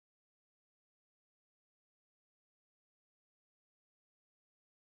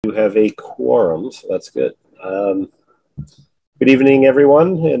do have a quorum, so that's good. Good evening,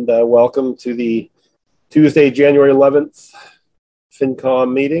 everyone, and welcome to the Tuesday, January 11th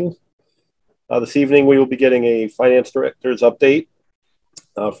Fincom meeting. This evening, we will be getting a finance director's update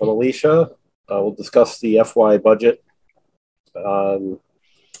from Alicia. We'll discuss the FY budget and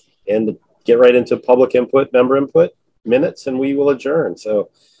get right into public input, member input, minutes, and we will adjourn. So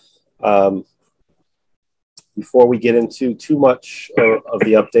before we get into too much of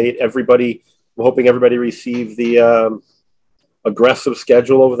the update, I'm hoping everybody received the aggressive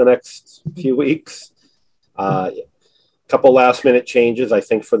schedule over the next few weeks. Couple last minute changes, I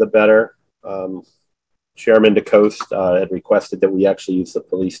think, for the better. Chairman DeCoste had requested that we actually use the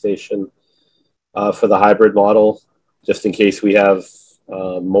police station for the hybrid model, just in case we have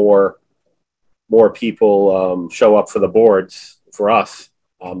more people show up for the boards for us,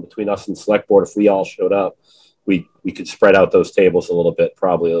 between us and select board. If we all showed up, we could spread out those tables a little bit,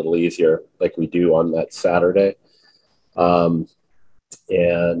 probably a little easier, like we do on that Saturday. And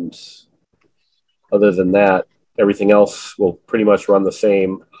other than that, everything else will pretty much run the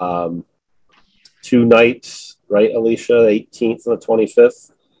same. 2 nights, right, Alicia? 18th and the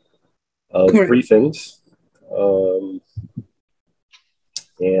 25th of Correct. briefings.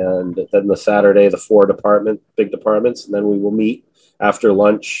 And then the Saturday, the 4 big departments, and then we will meet after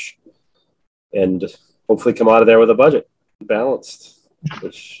lunch and hopefully come out of there with a budget balanced,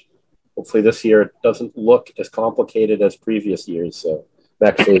 which hopefully this year it doesn't look as complicated as previous years. So I'm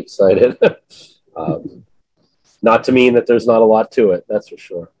actually excited. Not to mean that there's not a lot to it, that's for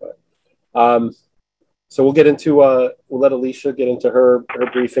sure. But so we'll get into we'll let Alicia get into her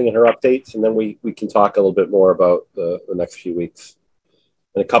briefing and her updates, and then we can talk a little bit more about the next few weeks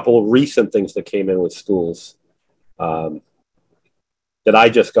and a couple of recent things that came in with schools that I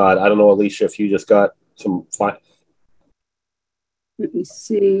just got. I don't know, Alicia, if you just got some. Let me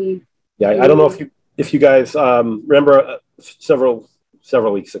see. Yeah, I don't know if you guys remember several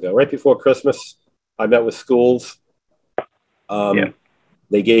weeks ago, right before Christmas, I met with schools.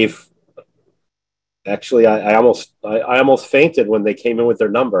 They gave. Actually, I almost fainted when they came in with their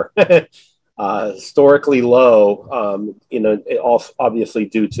number. Historically low, it also obviously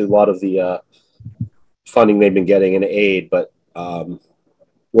due to a lot of the funding they've been getting in aid, but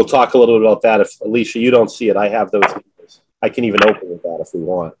we'll talk a little bit about that. If Alicia, you don't see it, I have those numbers. I can even open with that if we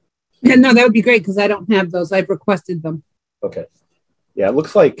want. Yeah, no, that would be great because I don't have those. I've requested them. Okay. Yeah, it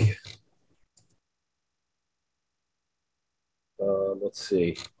looks like, let's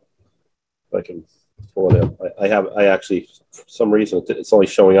see if I can pull it up. I actually, for some reason, it's only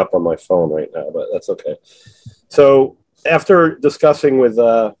showing up on my phone right now, but that's okay. So after discussing with,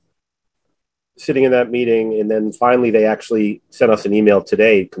 sitting in that meeting, and then finally they actually sent us an email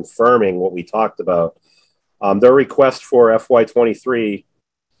today confirming what we talked about. Their request for FY23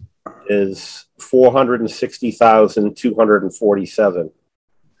 is $460,247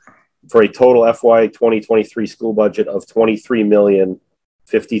 for a total FY 2023 school budget of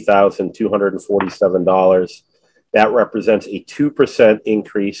 $23,050,247. That represents a 2%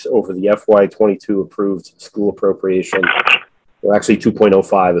 increase over the FY22 approved school appropriation. Well, actually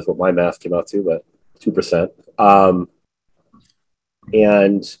 2.05 is what my math came out to, but 2%.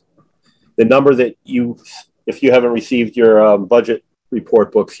 And the number that if you haven't received your budget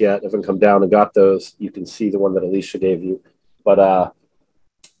report books yet, haven't come down and got those, you can see the one that Alicia gave you. But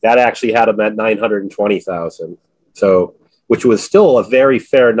that actually had them at 920,000. So, which was still a very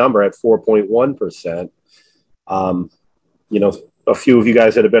fair number at 4.1%. A few of you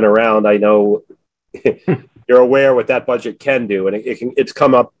guys that have been around, I know you're aware what that budget can do, and it's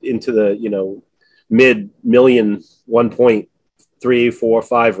come up into the mid-million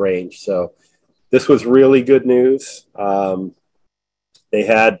 1.345 range. So this was really good news. They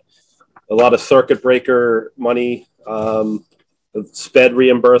had a lot of circuit breaker money, SPED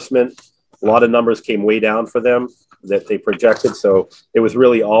reimbursement. A lot of numbers came way down for them that they projected, so it was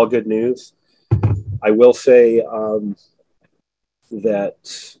really all good news. I will say that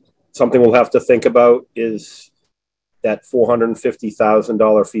something we'll have to think about is that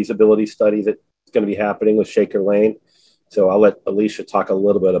 $450,000 feasibility study that's going to be happening with Shaker Lane. So I'll let Alicia talk a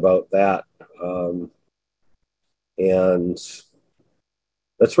little bit about that. And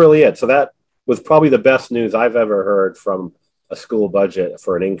that's really it. So that was probably the best news I've ever heard from a school budget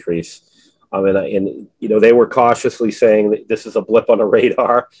for an increase. They were cautiously saying that this is a blip on the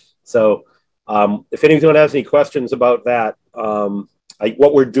radar. So if anyone has any questions about that,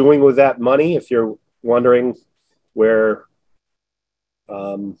 what we're doing with that money, if you're wondering where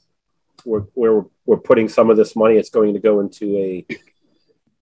we're putting some of this money, it's going to go into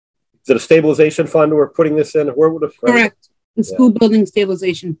is it a stabilization fund we're putting this in? Where would it? Correct. The school building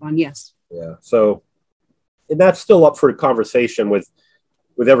stabilization fund, yes. Yeah. So, and that's still up for conversation with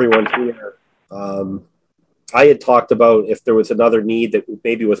everyone here. I had talked about if there was another need that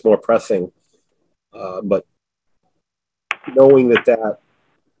maybe was more pressing, but knowing that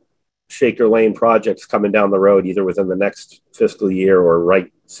Shaker Lane project's coming down the road, either within the next fiscal year or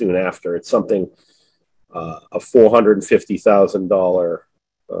right soon after, it's something, a $450,000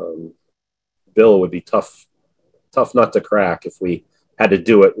 bill would be tough nut to crack if we had to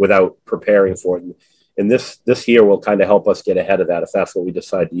do it without preparing for it. And this year will kind of help us get ahead of that if that's what we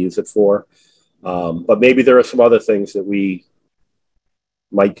decide to use it for. But maybe there are some other things that we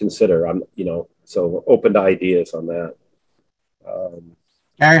might consider. So we're open to ideas on that.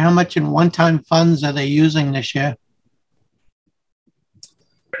 Gary, how much in one-time funds are they using this year?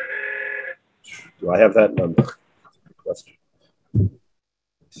 Do I have that number? Question.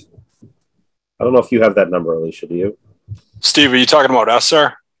 I don't know if you have that number, Alicia. Do you? Steve, are you talking about us,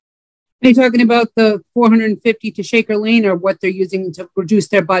 sir? Are you talking about the 450 to Shaker Lane, or what they're using to reduce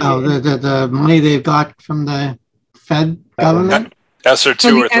their budget? Oh, the money they've got from the Fed government? ESSER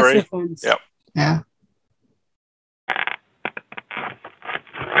 2 or 3? Yep. Yeah.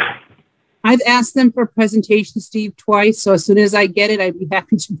 I've asked them for a presentation, Steve, twice. So as soon as I get it, I'd be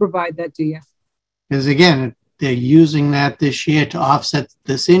happy to provide that to you. Because again, they're using that this year to offset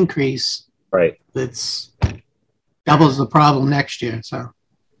this increase. Right. That's doubles the problem next year. So.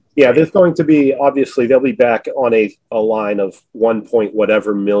 Yeah, there's going to be, obviously, they'll be back on a line of 1 point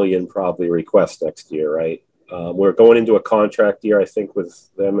whatever million probably requests next year, right? We're going into a contract year, I think,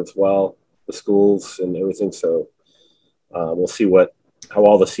 with them as well, the schools and everything. So we'll see how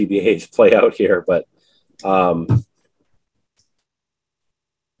all the CBAs play out here. But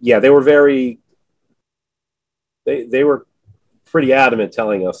yeah, they were they were pretty adamant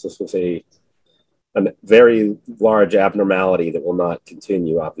telling us this was a very large abnormality that will not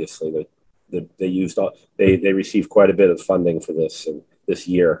continue. Obviously, they received quite a bit of funding for this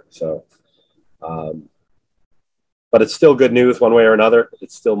year. So, but it's still good news one way or another.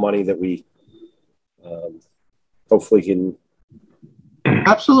 It's still money that we hopefully can.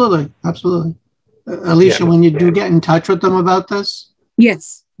 Absolutely. Alicia, when you do get in touch with them about this,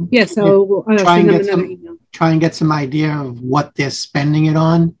 yes. So we'll try send them another email. Try and get some idea of what they're spending it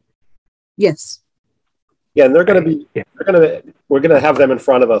on. Yes. Yeah, and we're going to have them in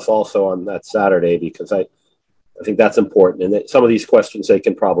front of us also on that Saturday, because I think that's important. And some of these questions they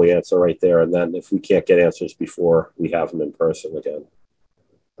can probably answer right there. And then if we can't get answers before we have them in person again.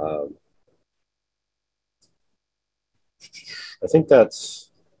 I think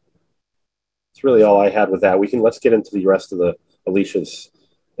that's really all I had with that. Let's get into the rest of Alicia's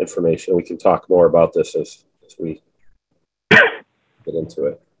information. We can talk more about this as we get into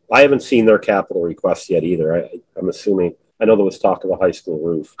it. I haven't seen their capital requests yet either. I'm assuming, I know there was talk of a high school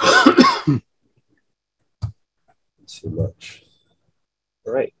roof. Not too much.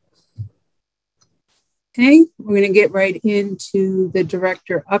 All right. Okay, we're going to get right into the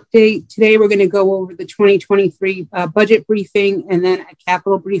director update. Today, we're going to go over the 2023 budget briefing and then a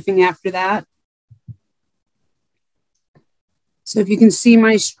capital briefing after that. So if you can see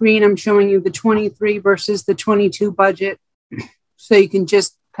my screen, I'm showing you the 23 versus the 22 budget. So you can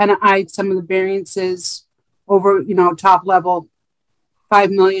just kind of eye some of the variances over, top level,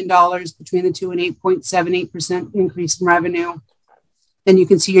 $5 million between the two and 8.78% increase in revenue. Then you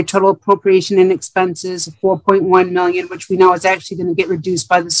can see your total appropriation and expenses of 4.1 million, which we know is actually going to get reduced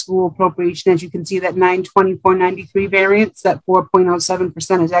by the school appropriation. As you can see, that 924.93 variance, that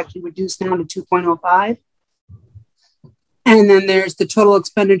 4.07% is actually reduced down to 2.05. And then there's the total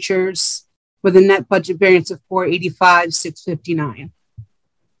expenditures with a net budget variance of 485,659.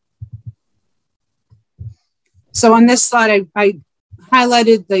 So on this slide, I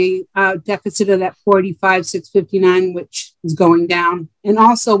highlighted the deficit of that 485,659, which is going down. And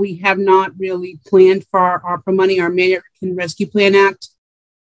also, we have not really planned for our ARPA money, our American Rescue Plan Act.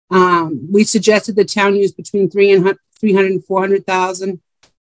 We suggested the town use between 300 and 400,000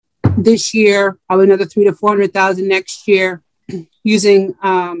 this year, probably another 300 to 400,000 next year, using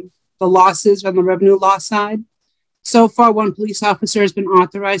the losses on the revenue loss side. So far, one police officer has been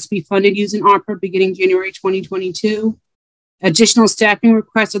authorized to be funded using ARPA beginning January 2022. Additional staffing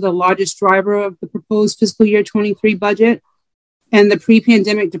requests are the largest driver of the proposed fiscal year 23 budget. And the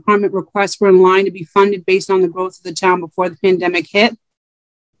pre-pandemic department requests were in line to be funded based on the growth of the town before the pandemic hit.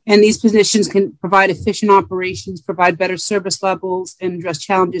 And these positions can provide efficient operations, provide better service levels, and address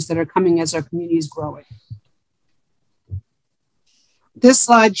challenges that are coming as our community is growing. This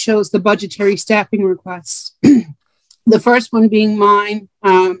slide shows the budgetary staffing requests. The first one being mine,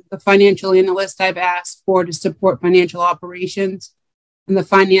 The financial analyst I've asked for to support financial operations in the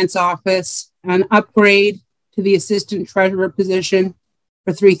finance office, an upgrade to the assistant treasurer position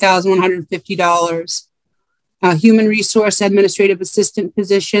for $3,150, a human resource administrative assistant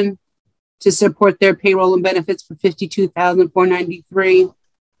position to support their payroll and benefits for $52,493,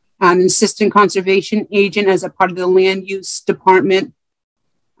 an assistant conservation agent as a part of the land use department,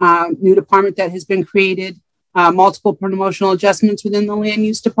 new department that has been created, multiple promotional adjustments within the land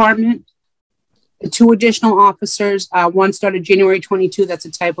use department. The 2 additional officers, one started January 22. That's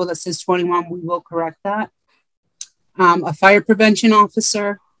a typo that says 21. We will correct that. A fire prevention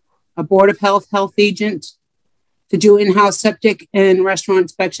officer, a board of health agent to do in-house septic and restaurant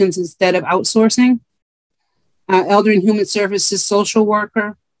inspections instead of outsourcing. Elder and human services social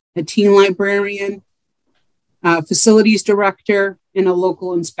worker, a teen librarian, facilities director, and a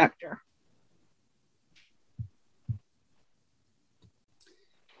local inspector.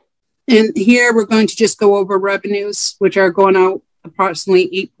 And here we're going to just go over revenues, which are going out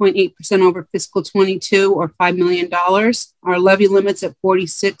approximately 8.8% over fiscal 22 or $5 million. Our levy limits at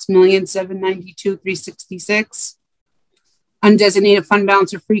 $46,792,366. Undesignated fund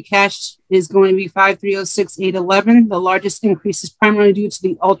balance of free cash is going to be $5,306,811. The largest increase is primarily due to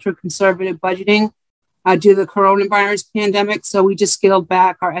the ultra conservative budgeting due to the coronavirus pandemic. So we just scaled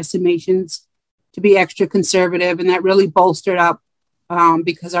back our estimations to be extra conservative, and that really bolstered up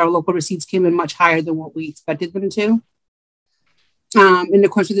because our local receipts came in much higher than what we expected them to. In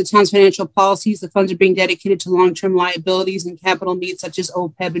accordance with the town's financial policies, the funds are being dedicated to long-term liabilities and capital needs such as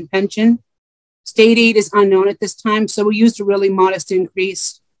OPEB and pension. State aid is unknown at this time, so we used a really modest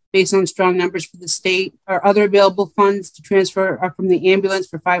increase based on strong numbers for the state. Our other available funds to transfer are from the ambulance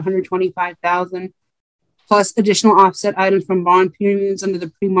for $525,000, plus additional offset items from bond premiums under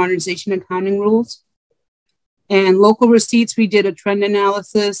the pre-modernization accounting rules. And local receipts, we did a trend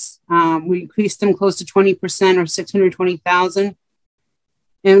analysis. We increased them close to 20% or $620,000,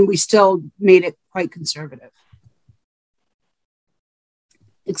 and we still made it quite conservative.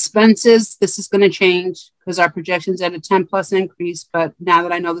 Expenses, this is going to change because our projection's at a 10+ increase, but now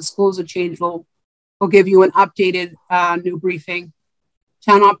that I know the schools have changed, we'll give you an updated new briefing.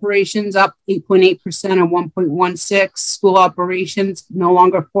 Town operations up 8.8% or 1.16. School operations no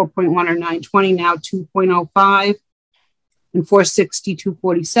longer 4.1 or 920, now 2.05 and 460,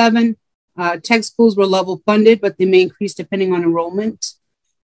 247. Tech schools were level funded, but they may increase depending on enrollment.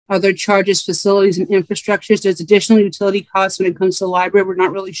 Other charges, facilities, and infrastructures. There's additional utility costs when it comes to the library. We're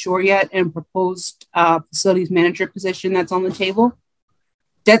not really sure yet, and proposed facilities manager position that's on the table.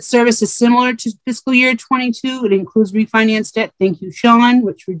 Debt service is similar to fiscal year 22. It includes refinance debt. Thank you, Sean,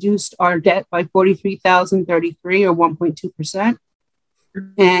 which reduced our debt by $43,033 or 1.2%.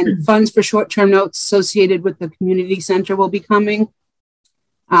 And funds for short-term notes associated with the community center will be coming.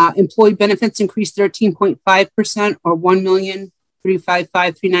 Employee benefits increased 13.5% or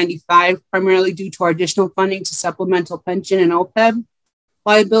 $1,355,395, primarily due to our additional funding to supplemental pension and OPEB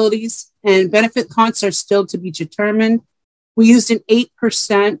liabilities. And benefit costs are still to be determined. We used an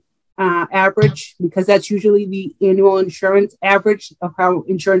 8% average because that's usually the annual insurance average of how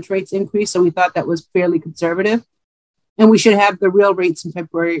insurance rates increase. So we thought that was fairly conservative. And we should have the real rates in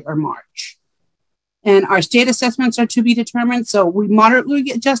February or March. And our state assessments are to be determined. So we moderately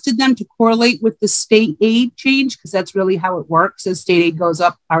adjusted them to correlate with the state aid change because that's really how it works. As state aid goes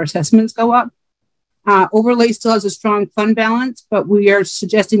up, our assessments go up. Overlay still has a strong fund balance, but we are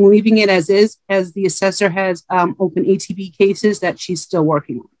suggesting leaving it as is, as the assessor has open ATV cases that she's still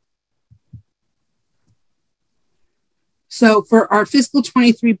working on. So for our fiscal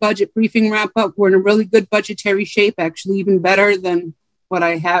 23 budget briefing wrap up, we're in a really good budgetary shape, actually even better than what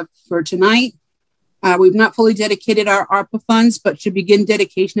I have for tonight. We've not fully dedicated our ARPA funds, but should begin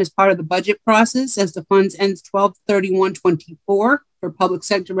dedication as part of the budget process as the funds ends 12/31/24 for public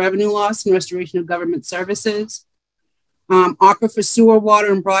sector revenue loss and restoration of government services. ARPA for sewer,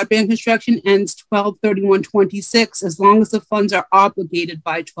 water, and broadband construction ends 12/31/26 as long as the funds are obligated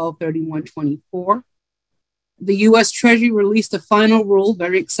by 12/31/24. The U.S. Treasury released a final rule,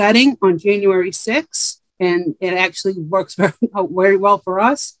 very exciting, on January 6th, and it actually works very well for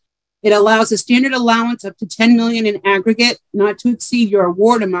us. It allows a standard allowance up to $10 million in aggregate, not to exceed your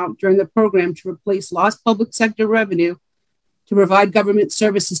award amount during the program to replace lost public sector revenue to provide government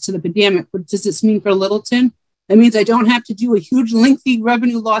services to the pandemic. What does this mean for Littleton? That means I don't have to do a huge lengthy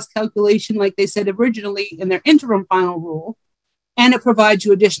revenue loss calculation like they said originally in their interim final rule. And it provides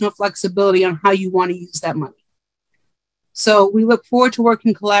you additional flexibility on how you want to use that money. So we look forward to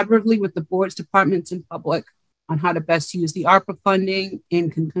working collaboratively with the boards, departments, and public on how to best use the ARPA funding in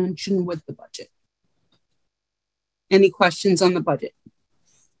conjunction with the budget. Any questions on the budget?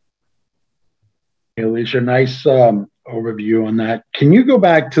 Hey, Alicia, nice overview on that. Can you go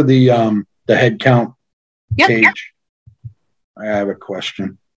back to the head count page? Yep. I have a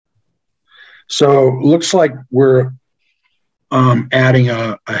question. So looks like we're adding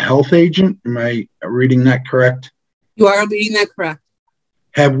a health agent. Am I reading that correct? You are reading that correct.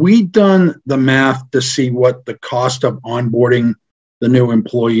 Have we done the math to see what the cost of onboarding the new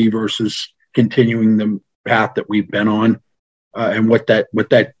employee versus continuing the path that we've been on, and what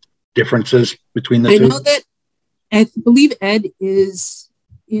that difference is between the two? I know that I believe Ed is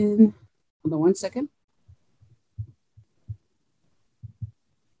in. Hold on one second.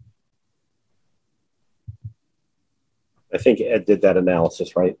 I think Ed did that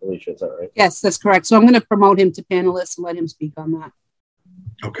analysis, right, Alicia? Is that right? Yes, that's correct. So I'm going to promote him to panelist and let him speak on that.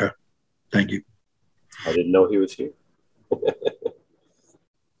 Okay. Thank you. I didn't know he was here.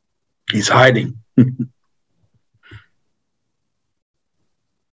 He's hiding.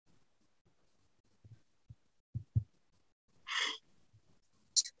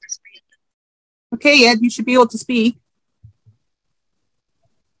 Okay, Ed, you should be able to speak.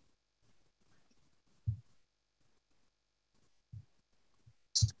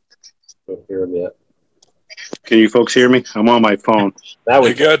 Don't hear him yet. Can you folks hear me? I'm on my phone. That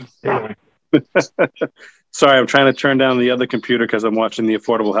was good. Sorry, I'm trying to turn down the other computer because I'm watching the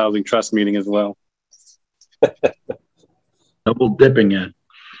Affordable Housing Trust meeting as well. Double dipping in.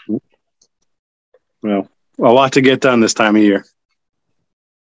 Well, a lot to get done this time of year.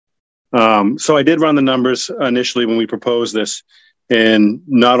 So I did run the numbers initially when we proposed this, and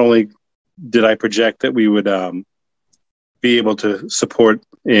not only did I project that we would be able to support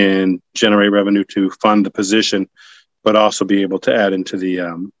and generate revenue to fund the position, but also be able to add into the,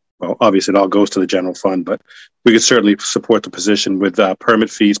 well, obviously it all goes to the general fund, but we could certainly support the position with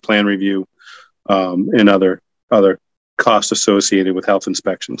permit fees, plan review, and other costs associated with health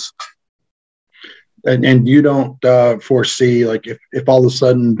inspections. And you don't foresee, like, if all of a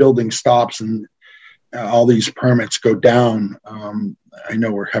sudden building stops and all these permits go down, I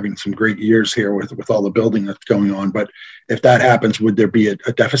know we're having some great years here with all the building that's going on, but if that happens, would there be a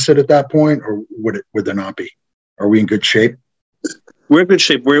deficit at that point, or would there not be? Are we in good shape? We're in good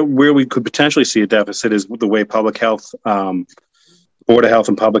shape. Where we could potentially see a deficit is the way public health, Board of Health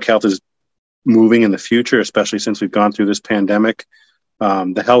and Public Health is moving in the future, especially since we've gone through this pandemic.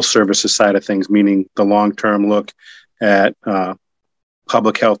 The health services side of things, meaning the long-term look at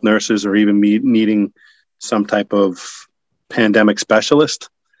public health nurses, or even needing some type of pandemic specialist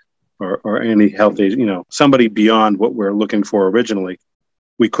or any health agent, somebody beyond what we're looking for originally.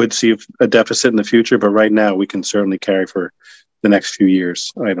 We could see a deficit in the future, but right now we can certainly carry for the next few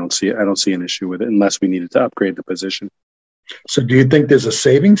years. I don't see an issue with it unless we needed to upgrade the position. So do you think there's a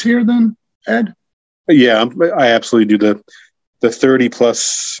savings here then, Ed? Yeah, I absolutely do. The 30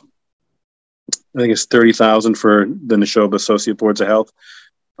 plus, I think it's 30,000 for the Neshoba Associate Boards of Health,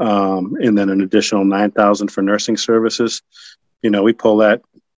 and then an additional 9,000 for nursing services. We pull that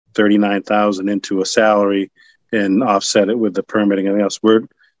 39,000 into a salary and offset it with the permitting and everything else. We're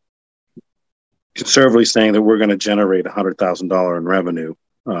conservatively saying that we're going to generate $100,000 in revenue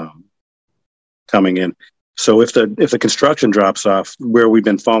coming in. So if the construction drops off, where we've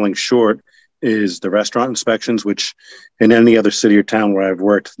been falling short is the restaurant inspections, which in any other city or town where I've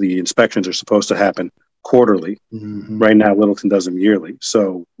worked, the inspections are supposed to happen quarterly. Mm-hmm. Right now, Littleton does them yearly.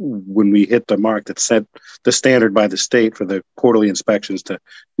 So when we hit the mark that set the standard by the state for the quarterly inspections to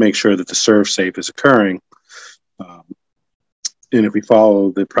make sure that the serve safe is occurring, and if we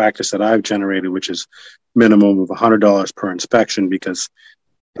follow the practice that I've generated, which is minimum of $100 per inspection, because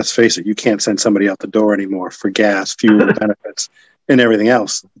let's face it, you can't send somebody out the door anymore for gas, fuel, benefits, and everything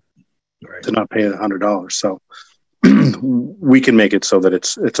else. Right. To not pay the $100. So we can make it so that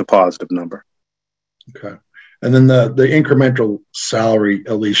it's a positive number. Okay. And then the incremental salary,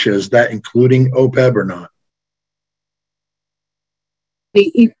 Alicia, is that including OPEB or not?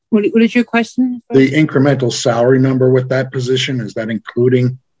 What is your question? The incremental salary number with that position, is that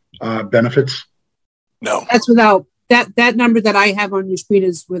including benefits? No. That's without, that number that I have on your screen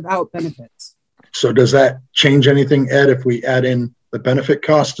is without benefits. So does that change anything, Ed, if we add in the benefit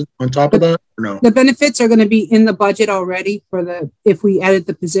cost on top of that, or no? The benefits are going to be in the budget already if we added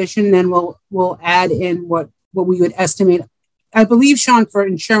the position, then we'll add in what we would estimate. I believe, Sean, for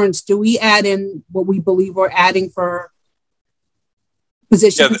insurance, do we add in what we believe we're adding for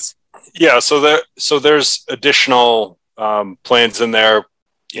positions? Yeah. So there's additional plans in there,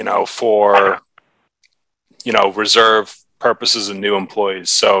 for, reserve purposes and new employees.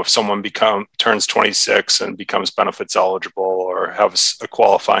 So if someone turns 26 and becomes benefits eligible or has a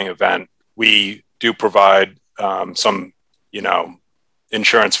qualifying event, we do provide some,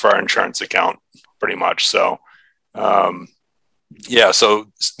 insurance for our insurance account, pretty much. So, yeah, so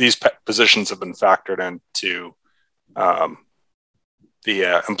these positions have been factored into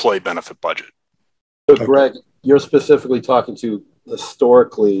the employee benefit budget. So, Greg, you're specifically talking to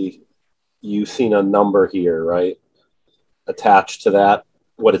historically, you've seen a number here, right? Attached to that,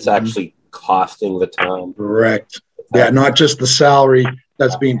 what it's actually costing the town. Correct. Yeah, not just the salary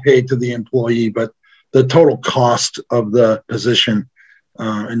that's being paid to the employee, but the total cost of the position.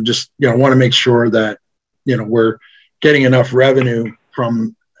 And just, want to make sure that, we're getting enough revenue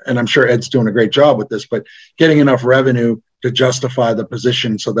from, and I'm sure Ed's doing a great job with this, but getting enough revenue to justify the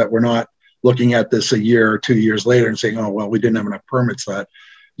position so that we're not looking at this a year or 2 years later and saying, oh, well, we didn't have enough permits that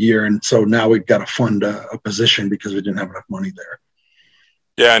year. And so now we've got to fund a position because we didn't have enough money there.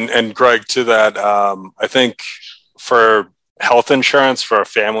 Yeah. And Greg, to that, I think for health insurance for a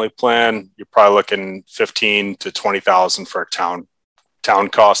family plan, you're probably looking 15 to 20,000 for a town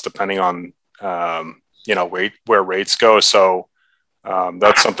cost, depending on, where rates go. So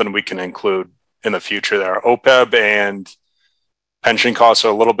that's something we can include in the future there. OPEB and pension costs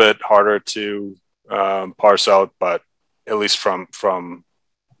are a little bit harder to parse out, but at least from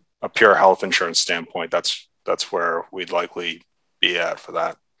a pure health insurance standpoint, that's where we'd likely be at for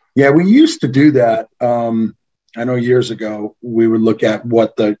that. Yeah, we used to do that. I know years ago, we would look at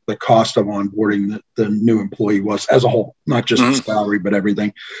what the cost of onboarding the new employee was as a whole, not just the salary, but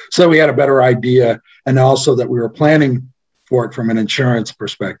everything. So we had a better idea. And also that we were planning for it from an insurance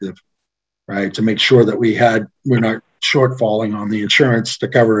perspective, right? To make sure that we're not shortfalling on the insurance to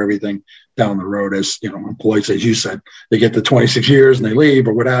cover everything down the road. As employees, as you said, they get to 26 years and they leave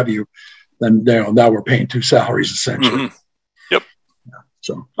or what have you, then now we're paying two salaries essentially. Yep. Yeah.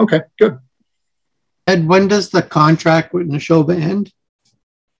 So, okay, good. Ed, when does the contract with Neshoba end?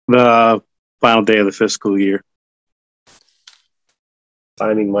 The final day of the fiscal year.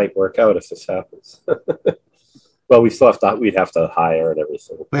 Timing might work out if this happens. Well, we'd have to hire and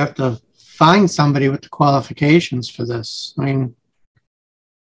everything. We have to find somebody with the qualifications for this. I mean,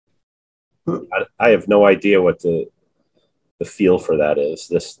 I have no idea what the feel for that is.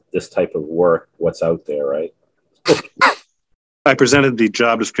 This type of work, what's out there, right? I presented the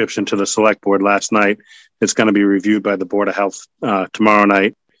job description to the select board last night. It's going to be reviewed by the Board of Health tomorrow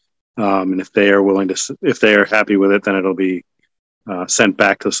night. And if they are if they are happy with it, then it'll be sent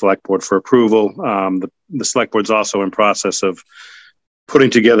back to the select board for approval. The select board's also in process of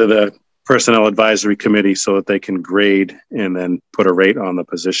putting together the personnel advisory committee so that they can grade and then put a rate on the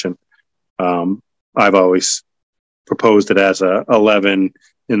position. I've always proposed it as a 11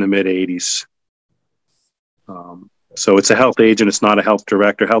 in the mid 80s. So it's a health agent. It's not a health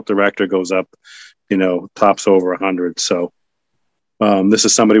director. Health director goes up, tops over 100. So this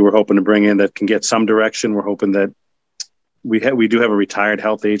is somebody we're hoping to bring in that can get some direction. We're hoping that we do have a retired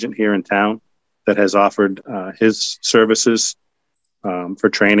health agent here in town that has offered his services for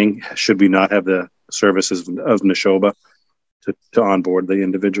training. Should we not have the services of Neshoba to onboard the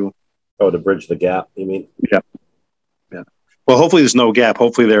individual? Oh, to bridge the gap, you mean? Yeah. Well, hopefully there's no gap.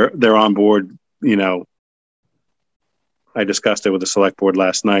 Hopefully they're on board. I discussed it with the select board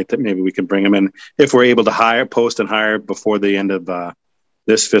last night that maybe we can bring them in if we're able to post and hire before the end of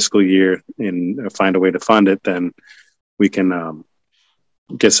this fiscal year and find a way to fund it. Then we can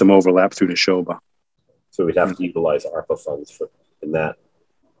get some overlap through Neshoba. So we'd have to utilize ARPA funds in that.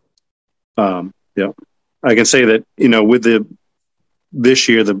 Yeah, I can say that with this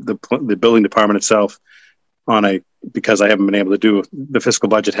year the building department itself because I haven't been able to do the fiscal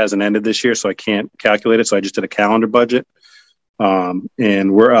budget hasn't ended this year, so I can't calculate it. So I just did a calendar budget,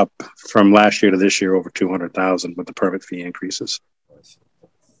 and we're up from last year to this year over 200,000 with the permit fee increases.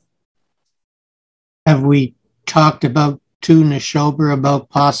 have we talked to Neshoba about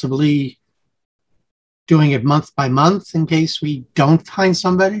possibly doing it month by month in case we don't find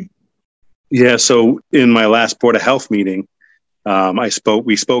somebody? Yeah. So in my last Board of Health meeting,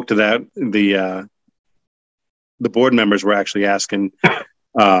 we spoke to that. The board members were actually asking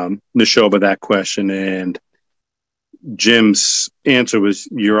Neshoba that question, and Jim's answer was,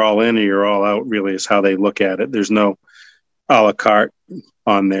 you're all in or you're all out, really, is how they look at it. There's no a la carte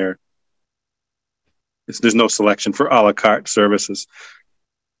on there. There's no selection for a la carte services.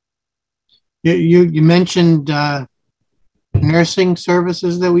 You mentioned nursing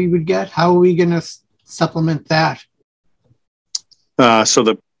services that we would get. How are we going to supplement that?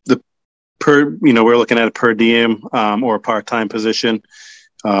 So we're looking at a per diem or a part-time position.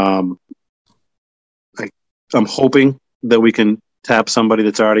 I'm hoping that we can tap somebody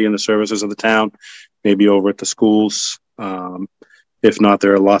that's already in the services of the town, maybe over at the schools. If not,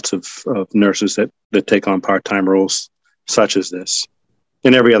 there are lots of nurses that take on part-time roles such as this.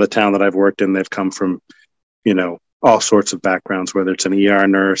 in every other town that I've worked in, they've come from, all sorts of backgrounds, whether it's an ER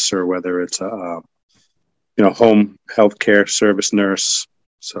nurse or whether it's a, home healthcare service nurse.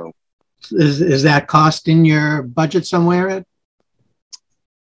 So Is that cost in your budget somewhere, Ed?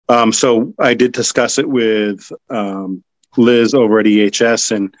 So I did discuss it with Liz over at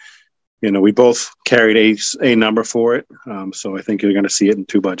EHS, and we both carried a number for it. So I think you're going to see it in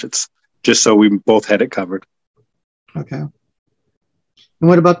two budgets, just so we both had it covered. Okay. And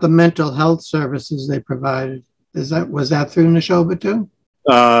what about the mental health services they provided? Was that through Neshoba too?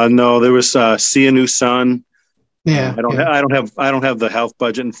 No, there was See a New Sun. Yeah. I don't have the health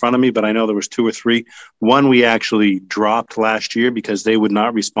budget in front of me, but I know there was 2 or 3. One we actually dropped last year because they would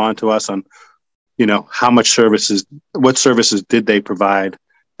not respond to us on, what services did they provide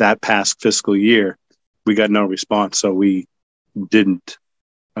that past fiscal year. We got no response, so we didn't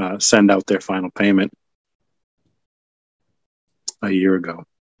send out their final payment a year ago.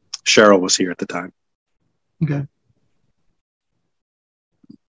 Cheryl was here at the time. Okay.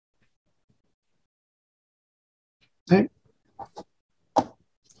 Okay.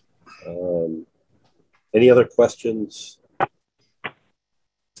 Any other questions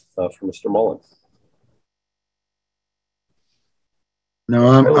for Mr. Mullen? No,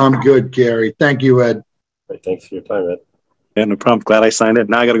 I'm good, Gary. Thank you, Ed. Right, thanks for your time, Ed. Yeah, no problem. Glad I signed it.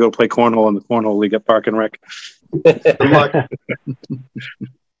 Now I got to go play cornhole in the Cornhole League at Park and Rec. Good luck. At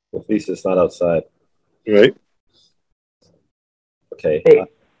least it's not outside. Right. Okay. Hey,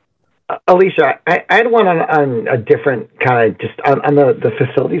 Alicia, I had one on a different kind of just on the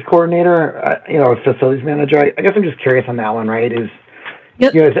facilities coordinator, facilities manager. I guess I'm just curious on that one, right?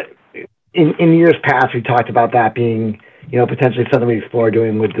 Yep. In years past, we talked about that being, potentially something we explore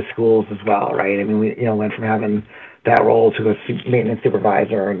doing with the schools as well, right? I mean, we, went from having that role to a maintenance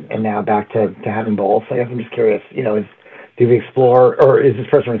supervisor and now back to having both. So I guess I'm just curious, do we explore, or is this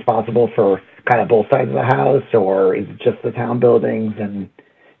person responsible for kind of both sides of the house, or is it just the town buildings? And,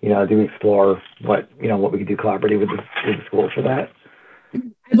 do we explore what we could do collaboratively with the schools for that?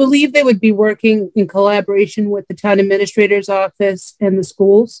 I believe they would be working in collaboration with the town administrator's office and the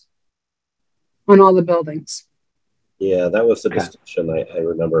schools on all the buildings. Yeah, that was the discussion I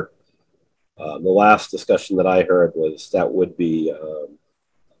remember. The last discussion that I heard was that would be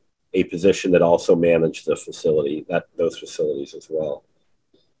a position that also managed the facility, those facilities as well.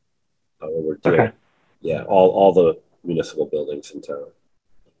 We're doing, yeah, all the municipal buildings in town.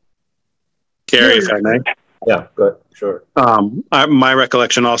 Gary, if I may. Yeah, good, sure. My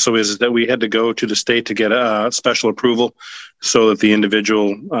recollection also is that we had to go to the state to get a special approval so that the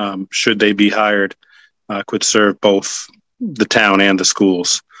individual, should they be hired, could serve both the town and the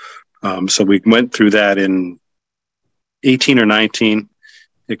schools. So we went through that in 18 or 19.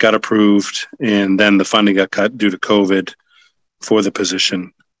 It got approved, and then the funding got cut due to COVID for the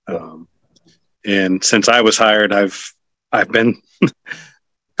position. And since I was hired, I've been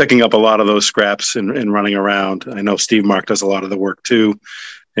picking up a lot of those scraps and running around. I know Steve Mark does a lot of the work too,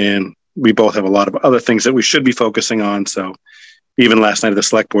 and we both have a lot of other things that we should be focusing on. So even last night at the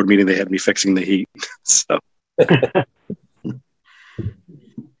select board meeting, they had me fixing the heat. So.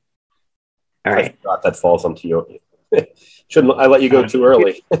 All right. That falls onto you. Shouldn't I let you go too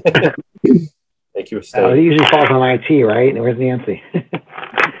early? Thank you. It usually falls on IT, right? Where's Nancy?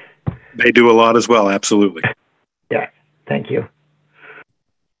 They do a lot as well. Absolutely. Yeah. Thank you.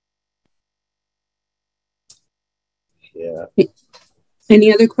 Yeah.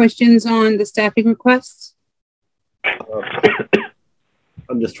 Any other questions on the staffing requests?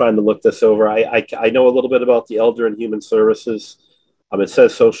 I'm just trying to look this over. I know a little bit about the Elder and Human Services. It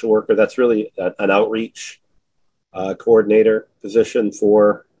says social worker. That's really an outreach coordinator position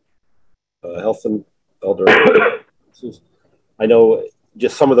for health and elder. I know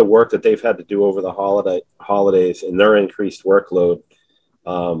just some of the work that they've had to do over the holidays and their increased workload.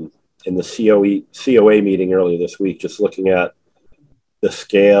 In the COA meeting earlier this week, just looking at the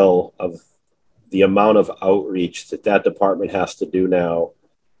scale of the amount of outreach that department has to do now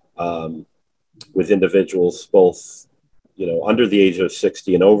with individuals both, under the age of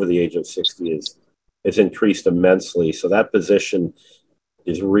 60 and over the age of 60 is increased immensely. So that position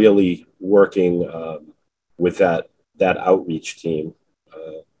is really working with that outreach team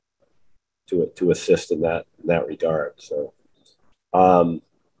to assist in that regard. So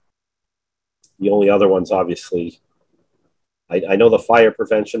the only other ones, obviously, I know the fire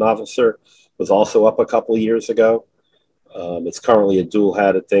prevention officer was also up a couple of years ago. It's currently a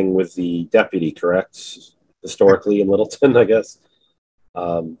dual-hatted thing with the deputy, correct? Historically in Littleton, I guess.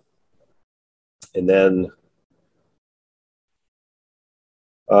 And then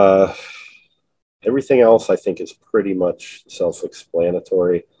Everything else, I think, is pretty much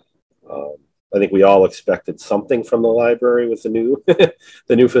self-explanatory. I think we all expected something from the library with the new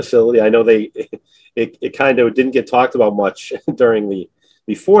the new facility. I know it kind of didn't get talked about much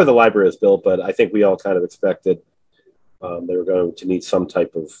before the library was built, but I think we all kind of expected they were going to need some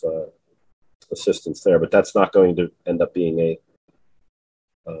type of assistance there. But that's not going to end up being a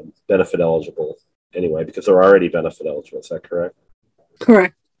benefit eligible anyway, because they're already benefit eligible. Is that correct?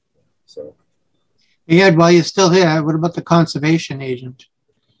 Correct. So, Ed, while you're still here, what about the conservation agent?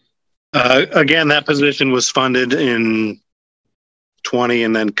 Again, that position was funded in 20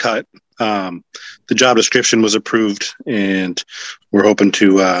 and then cut. The job description was approved, and we're hoping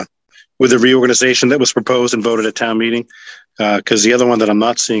to, with the reorganization that was proposed and voted at town meeting, because the other one that I'm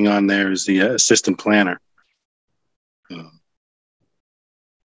not seeing on there is the assistant planner.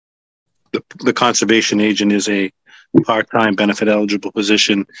 The conservation agent is a part-time benefit eligible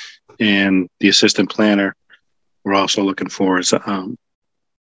position, and the assistant planner we're also looking for is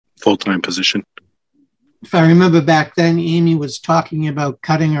full-time position. If I remember back then, Amy was talking about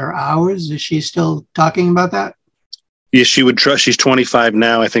cutting her hours. Is she still talking about that? Yes, she would trust. She's 25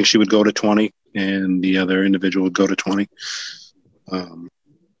 now. I think she would go to 20, and the other individual would go to 20.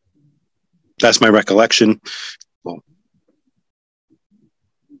 That's my recollection. Well,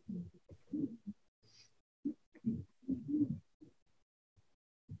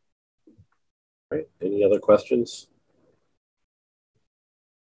 all right. Any other questions?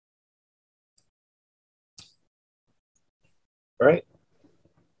 All right.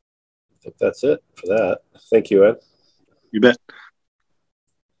 I think that's it for that. Thank you, Ed. you bet.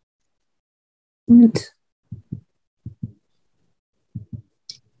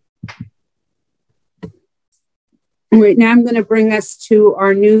 Right now, I'm going to bring us to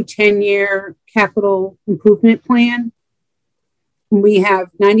our new 10-year capital improvement plan. We have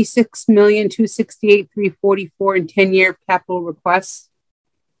 $96,268,344 in 10-year capital requests.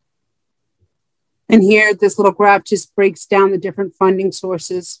 And here, this little graph just breaks down the different funding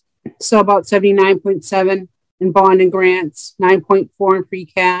sources. So about 79.7 in bond and grants, 9.4 in free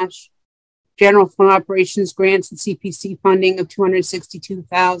cash, general fund operations grants and CPC funding of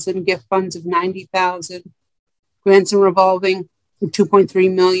 262,000, gift funds of 90,000, grants and revolving of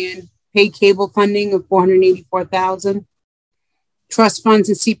 2.3 million, paid cable funding of 484,000, trust funds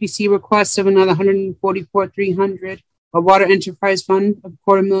and CPC requests of another 144,300, a water enterprise fund of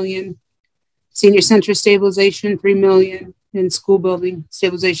 $250,000, senior center stabilization, 3 million, and school building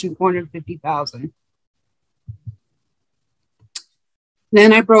stabilization, 450,000.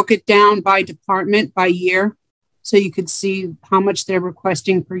 Then I broke it down by department, by year, so you could see how much they're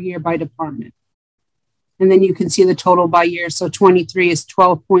requesting per year by department. And then you can see the total by year. So 23 is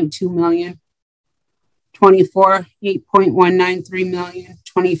 12.2 million, 24, 8.193 million,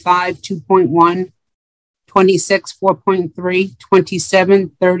 25, 2.1, 26, 4.3,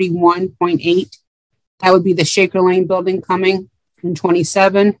 27, 31.8. That would be the Shaker Lane building coming in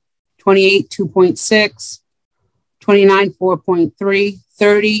 27, 28, 2.6, 29, 4.3,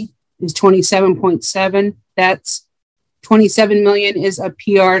 30 is 27.7. That's 27 million is a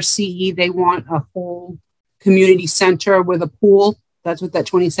PRCE. They want a whole community center with a pool. That's what that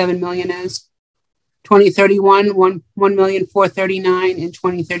 27 million is. 2031, 1,439,000, and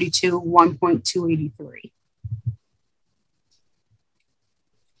 2032, 1.283.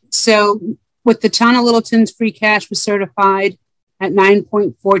 So with the town of Littleton's free cash was certified at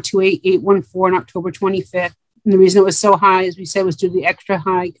 9.428814 on October 25th. And the reason it was so high, as we said, was due to the extra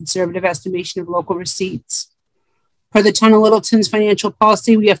high conservative estimation of local receipts. Per the town of Littleton's financial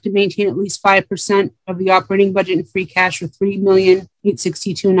policy, we have to maintain at least 5% of the operating budget in free cash for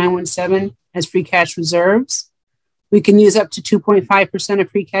 $3,862,917 as free cash reserves. We can use up to 2.5% of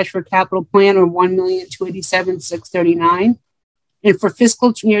free cash for a capital plan, or $1,287,639. And for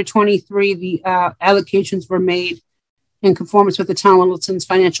fiscal year 23, the allocations were made in conformance with the town of Littleton's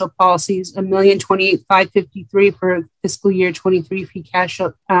financial policies, $1,028,553 for fiscal year 23 free cash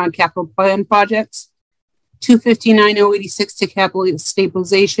capital plan projects, $259,086 to capital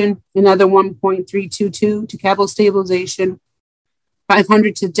stabilization, another $1.322 to capital stabilization,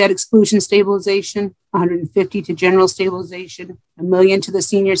 $500 to debt exclusion stabilization, $150 to general stabilization, $1 million to the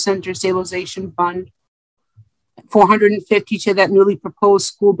senior center stabilization fund, $450 to that newly proposed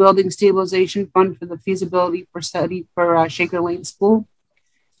school building stabilization fund for the feasibility for study for Shaker Lane School,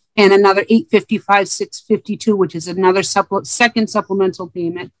 and another $855,652, which is another second supplemental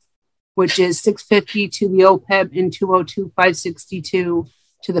payment, which is $650 to the OPEB and $202,562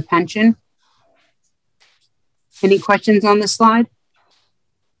 to the pension. Any questions on this slide?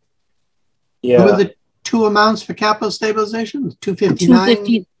 Yeah. What were the two amounts for capital stabilization?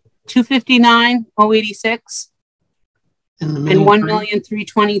 259. $259,086 And the and million.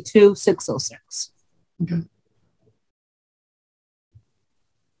 $1,322,606. Okay.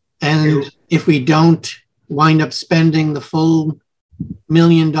 And if we don't wind up spending the full $1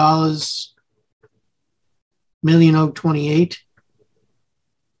 million,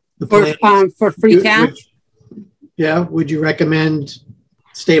 $1,028,000, For free cash? Would you recommend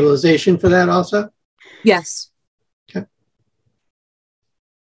stabilization for that also? Yes. Okay.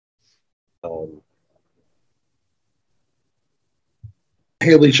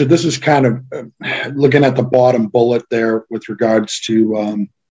 Hey, Alicia, this is kind of looking at the bottom bullet there with regards to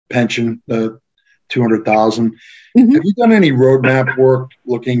pension, the 200,000. Mm-hmm. Have you done any roadmap work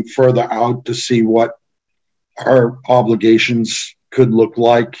looking further out to see what our obligations could look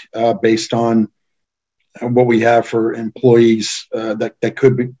like based on what we have for employees that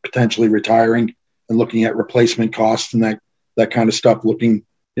could be potentially retiring, and looking at replacement costs and that kind of stuff, looking,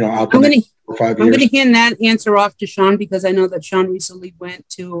 out the next 4 or 5 years? I'm going to hand that answer off to Sean, because I know that Sean recently went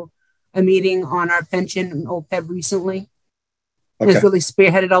to a meeting on our pension and OPEB recently. Okay. Has really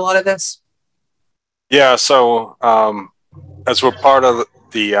spearheaded a lot of this. Yeah, so as we're part of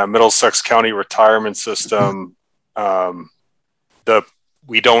the Middlesex County retirement system,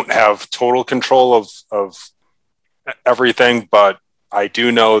 we don't have total control of everything, but I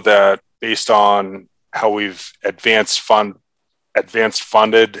do know that based on how we've advanced funded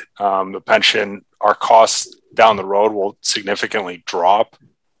the pension, our costs down the road will significantly drop.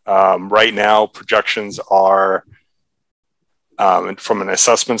 Right now, projections are, from an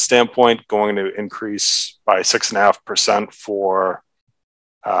assessment standpoint, going to increase by 6.5% for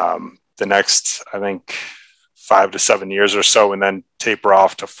the next, I think, 5 to 7 years or so, and then taper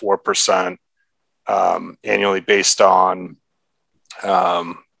off to 4% annually based on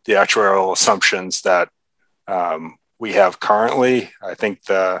the actuarial assumptions that we have currently. I think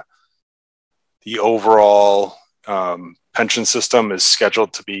the overall pension system is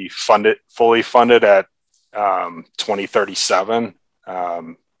scheduled to be fully funded at 2037,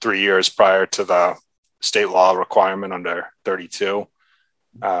 3 years prior to the state law requirement under 32.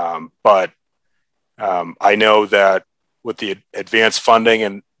 But I know that with the advanced funding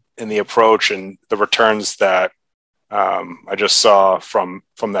and the approach and the returns that I just saw from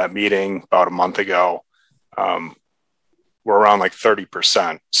that meeting about a month ago, we're around like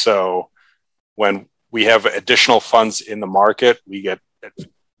 30%. So when we have additional funds in the market, we get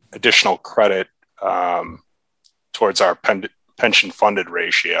additional credit towards our pension funded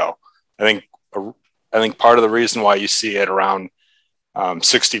ratio. I think part of the reason why you see it around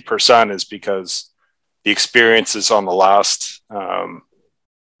 60% is because the experiences on the last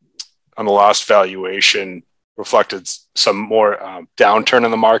valuation reflected some more downturn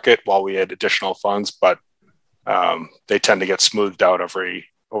in the market while we had additional funds, but they tend to get smoothed out over a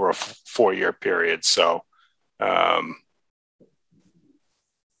 4-year period. So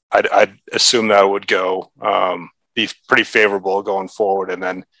I'd assume that would be pretty favorable going forward. And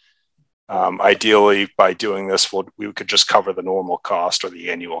then ideally, by doing this, we could just cover the normal cost or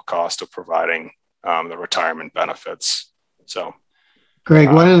the annual cost of providing the retirement benefits. So,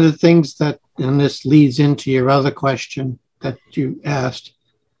 Greg, one of the things and this leads into your other question that you asked,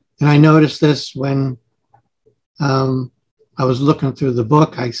 and I noticed this when I was looking through the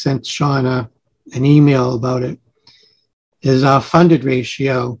book. I sent Sean an email about it, is our funded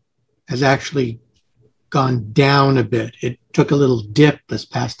ratio has actually gone down a bit. It took a little dip this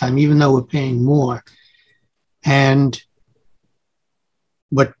past time, even though we're paying more. And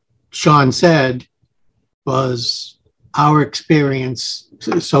what Sean said was our experience.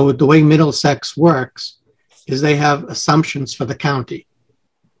 So the way Middlesex works is they have assumptions for the county.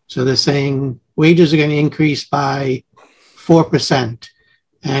 So they're saying wages are going to increase by 4%.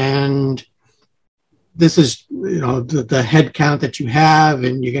 And this is, the head count that you have,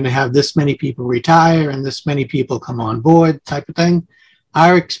 and you're going to have this many people retire and this many people come on board type of thing.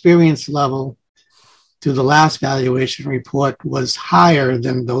 Our experience level to the last valuation report was higher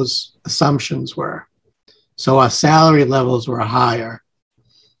than those assumptions were. So our salary levels were higher.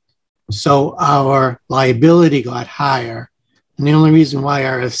 So our liability got higher. And the only reason why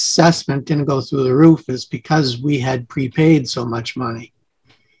our assessment didn't go through the roof is because we had prepaid so much money.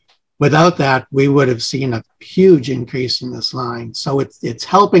 Without that, we would have seen a huge increase in this line. So it's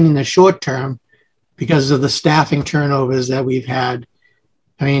helping in the short term because of the staffing turnovers that we've had.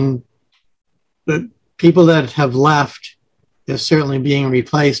 I mean, the people that have left, they're certainly being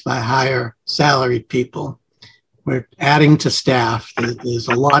replaced by higher salaried people. We're adding to staff. There's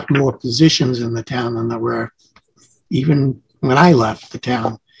a lot more positions in the town than there were even when I left the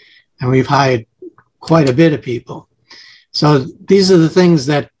town. And we've hired quite a bit of people. So these are the things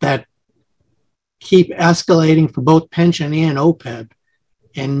that keep escalating for both pension and OPEB,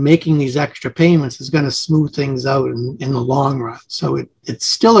 and making these extra payments is going to smooth things out in the long run. So it's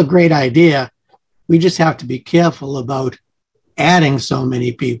still a great idea. We just have to be careful about adding so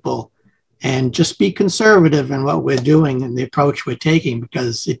many people and just be conservative in what we're doing and the approach we're taking,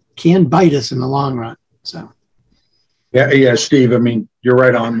 because it can bite us in the long run. So. Yeah, Steve, I mean, you're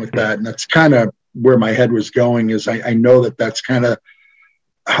right on with that. And that's kind of where my head was going, is I know that's kind of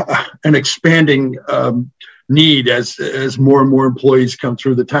an expanding need as more and more employees come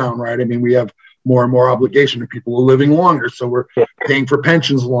through the town, right? I mean, we have more and more obligation, and people are living longer, so we're paying for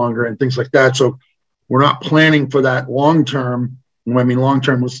pensions longer and things like that. So we're not planning for that long term. I mean, long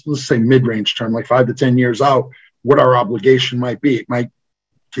term, let's say mid-range term, like 5 to 10 years out, what our obligation might be. It might,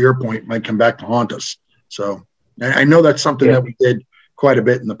 to your point, might come back to haunt us. So I know that's something that we did quite a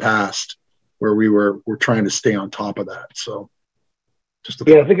bit in the past, where we're trying to stay on top of that. So that's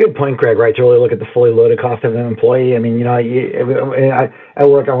a good point, Greg, right? To really look at the fully loaded cost of an employee. I mean, you know, at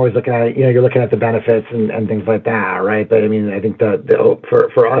work, I'm always looking at, you know, you're looking at the benefits and things like that, right? But I mean, I think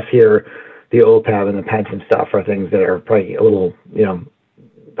for us here, the OPEB and the pension stuff are things that are probably a little, you know,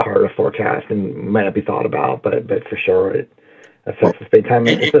 harder to forecast and might not be thought about, but for sure it affects us big time,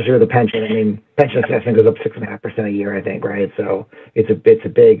 especially with the pension. I mean, pension assessment goes up 6.5% a year, I think, right? So it's a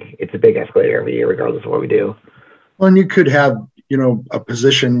big escalator every year, regardless of what we do. Well, and you could have, you know, a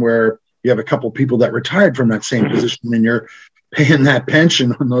position where you have a couple people that retired from that same position, and you're paying that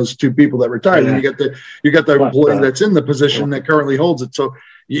pension on those two people that retired, and you got the employee that's in the position that currently holds it. So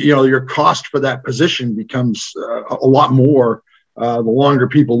you know, your cost for that position becomes a lot more the longer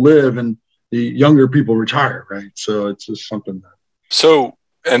people live and the younger people retire, right? So it's just something that. So,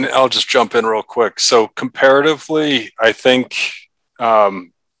 and I'll just jump in real quick. So comparatively, I think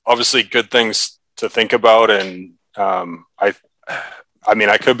obviously good things to think about, and I mean,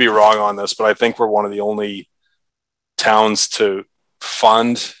 I could be wrong on this, but I think we're one of the only towns to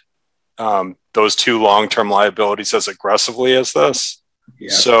fund those two long-term liabilities as aggressively as this. Yeah.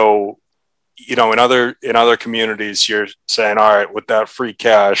 So, you know, in other communities, you're saying, all right, with that free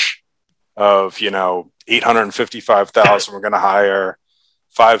cash of, you know, $855,000, we're going to hire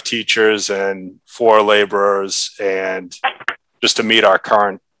 5 teachers and 4 laborers, and just to meet our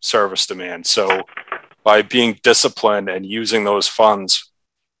current service demand. So by being disciplined and using those funds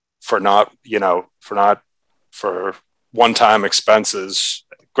for one-time expenses,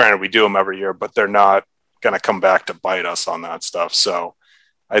 granted we do them every year, but they're not going to come back to bite us on that stuff. So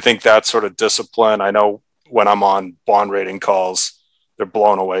I think that sort of discipline, I know when I'm on bond rating calls, they're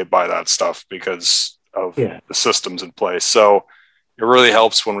blown away by that stuff because of the systems in place. So it really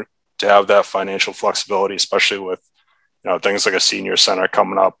helps to have that financial flexibility, especially with, you know, things like a senior center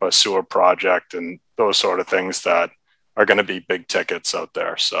coming up, a sewer project, and those sort of things that are going to be big tickets out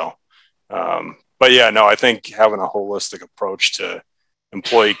there. So, but yeah, no, I think having a holistic approach to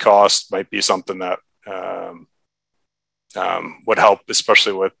employee cost might be something that would help,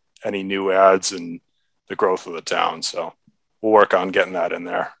 especially with any new ads and the growth of the town. So we'll work on getting that in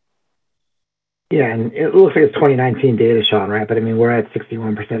there. Yeah, and it looks like it's 2019 data, Sean, right? But I mean, we're at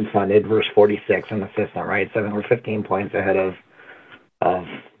 61% funded versus 46 in the system, right? So we're 15 points ahead of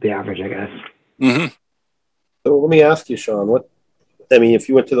the average, I guess. Mm-hmm. So let me ask you, Sean, if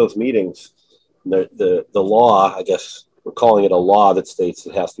you went to those meetings, the law, I guess we're calling it a law that states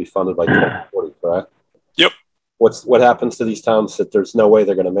it has to be funded by 2040, correct? Yep. What happens to these towns that there's no way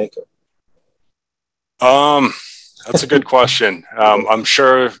they're going to make it? That's a good question. I'm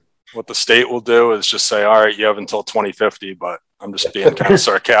sure what the state will do is just say, all right, you have until 2050, but I'm just being kind of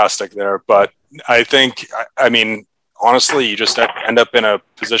sarcastic there. But I think, I mean, honestly, you just end up in a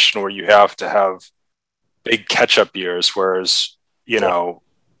position where you have to have big catch-up years, whereas, you know,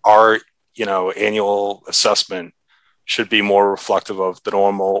 our, you know, annual assessment should be more reflective of the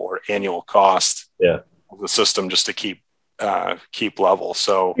normal or annual cost of the system, just to keep level.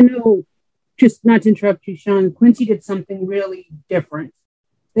 So, you know, just not to interrupt you, Sean, Quincy did something really different.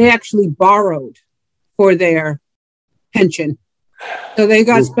 They actually borrowed for their pension. So they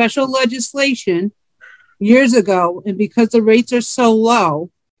got special legislation years ago, and because the rates are so low,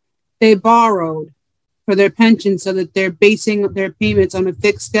 they borrowed for their pension so that they're basing their payments on a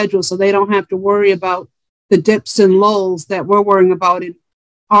fixed schedule, so they don't have to worry about the dips and lulls that we're worrying about in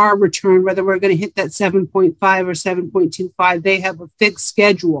our return, whether we're going to hit that 7.5 or 7.25. They have a fixed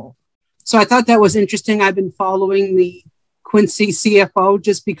schedule. So I thought that was interesting. I've been following the Quincy CFO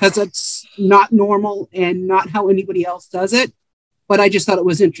just because it's not normal and not how anybody else does it. But I just thought it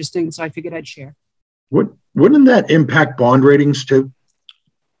was interesting, so I figured I'd share. Wouldn't that impact bond ratings too?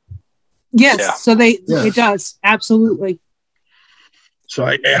 Yes, Yeah. so it does, absolutely. So,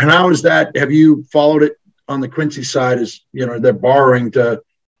 and how is that? Have you followed it on the Quincy side? Is, you know, they're borrowing to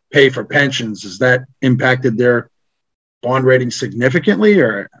pay for pensions. Has that impacted their bond rating significantly,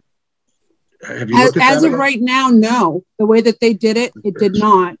 or have you looked at that? As of right now, no. The way that they did it, it did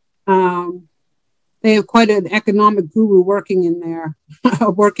not. They have quite an economic guru working in there,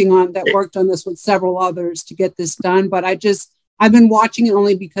 worked on this with several others to get this done. But I've been watching it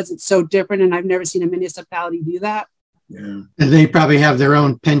only because it's so different, and I've never seen a municipality do that. Yeah. And they probably have their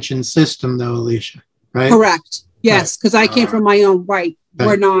own pension system, though, Alicia, right? Correct. Yes, because I came from my own right.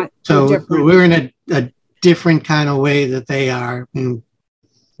 We're not. So we're in a different kind of way that they are. And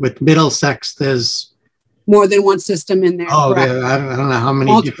with Middlesex, there's more than one system in there. Oh, I don't know how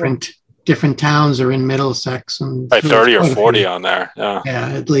many different towns are in Middlesex, and by 30 or 40 on there. Yeah,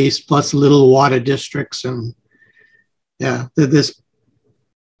 at least, plus little water districts, and there's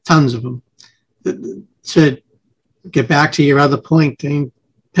tons of them. To get back to your other point, I mean,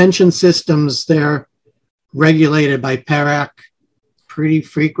 pension systems, they're regulated by PERAC pretty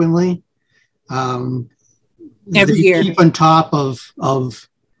frequently. Every year. Keep on top of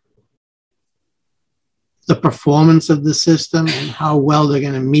the performance of the system and how well they're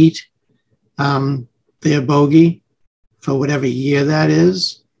going to meet their bogey for whatever year that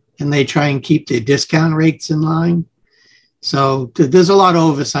is. And they try and keep their discount rates in line. So there's a lot of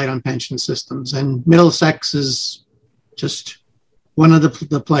oversight on pension systems, and Middlesex is just one of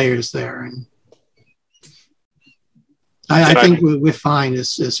the players there. And I think we're fine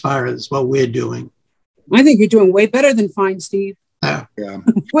as far as what we're doing. I think you're doing way better than fine, Steve. Yeah.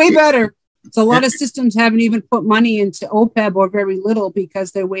 Way better. So a lot of systems haven't even put money into OPEB, or very little,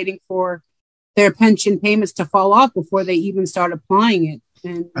 because they're waiting for their pension payments to fall off before they even start applying it.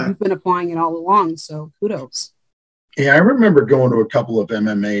 And we've been applying it all along, so kudos. Yeah, I remember going to a couple of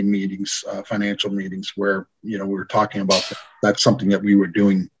MMA meetings, financial meetings, where, you know, we were talking about that. That's something that we were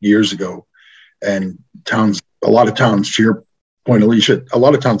doing years ago. And a lot of towns, to your point, Alicia, a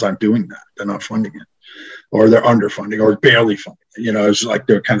lot of towns aren't doing that. They're not funding it, or they're underfunding, or barely funding it. You know, it's like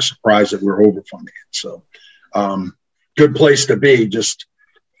they're kind of surprised that we're overfunding it. So good place to be.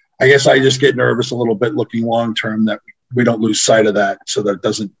 I guess I just get nervous a little bit looking long-term that we don't lose sight of that, so that it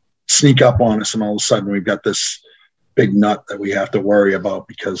doesn't sneak up on us and all of a sudden we've got this big nut that we have to worry about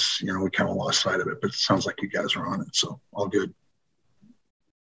because, you know, we kind of lost sight of it. But it sounds like you guys are on it, so all good.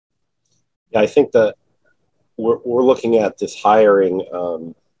 Yeah, I think that we're looking at this hiring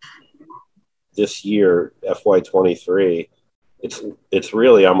this year, FY23. It's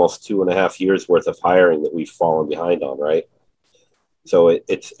really almost 2.5 years worth of hiring that we've fallen behind on, right? So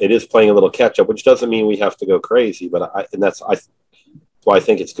it is playing a little catch up, which doesn't mean we have to go crazy, but that's why I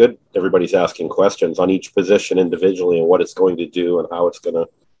think it's good everybody's asking questions on each position individually and what it's going to do and how it's going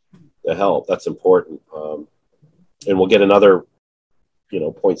to help. That's important. And we'll get another,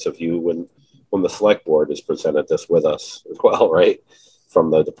 points of view when the select board has presented this with us as well, right? From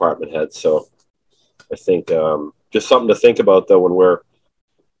the department heads. So I think just something to think about though, when we're,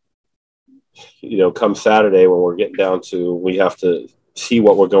 come Saturday, when we're getting down to, we have to see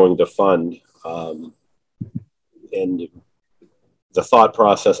what we're going to fund. And the thought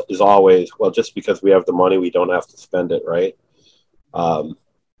process is always, well, just because we have the money, we don't have to spend it, right?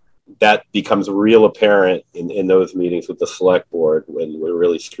 That becomes real apparent in those meetings with the select board when we're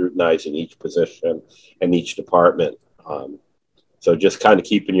really scrutinizing each position and each department. So just kind of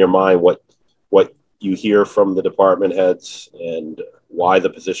keep in your mind what you hear from the department heads and why the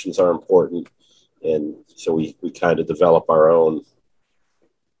positions are important. And so we kind of develop our own,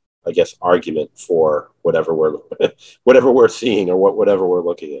 I guess, argument for whatever we're seeing or whatever we're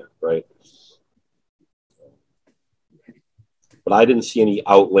looking at, right? But I didn't see any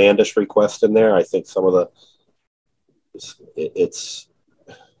outlandish requests in there. I think some of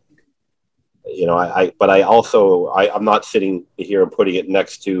I'm not sitting here and putting it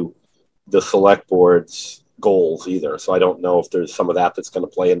next to the select board's goals either. So I don't know if there's some of that's going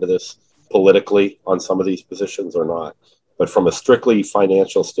to play into this politically on some of these positions or not. But from a strictly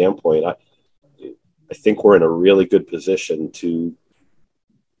financial standpoint, I think we're in a really good position to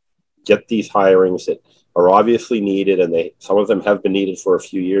get these hirings that are obviously needed, and some of them have been needed for a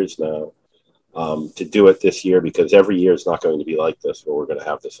few years now, to do it this year, because every year is not going to be like this where we're going to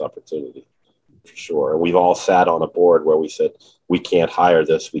have this opportunity for sure. And we've all sat on a board where we said, we can't hire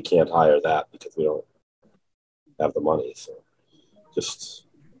this, we can't hire that because we don't have the money. So just...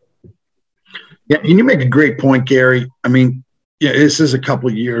 Yeah, and you make a great point, Gary. I mean, yeah, this is a couple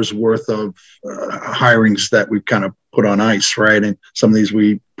of years worth of hirings that we've kind of put on ice, right? And some of these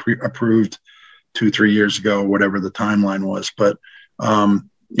we approved 2-3 years ago, whatever the timeline was. But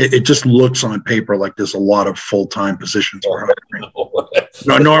it just looks on paper like there's a lot of full-time positions we're hiring.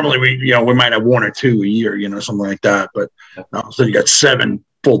 No, normally we might have one or two a year, something like that. But so you got 7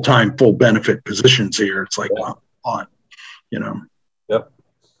 full-time, full benefit positions here. It's like, wow, on, Yep.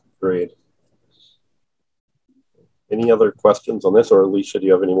 Great. Any other questions on this, or Alicia, do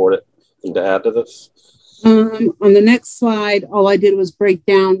you have any more to add to this? On the next slide, all I did was break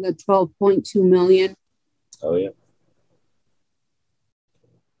down the 12.2 million. Oh yeah.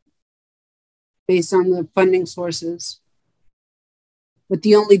 Based on the funding sources, with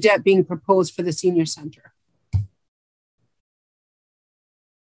the only debt being proposed for the senior center.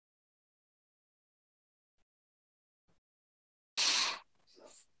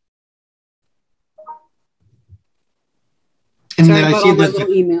 And Sorry then I about see all my that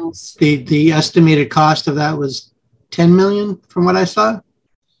little emails. the estimated cost of that was 10 million from what I saw.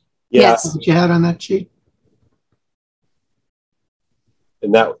 Yeah. Yes. What you had on that sheet.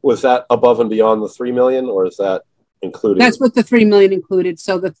 And was that above and beyond the 3 million, or is that included? That's what the 3 million included.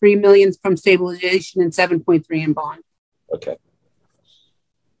 So the 3 million from stabilization and 7.3 in bond. Okay.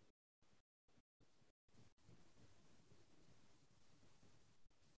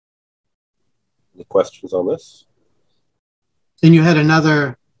 Any questions on this? Then you had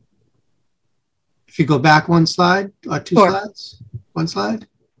another, if you go back one slide or two slides, one slide.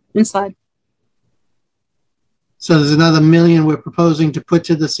 Inside. So there's another $1 million we're proposing to put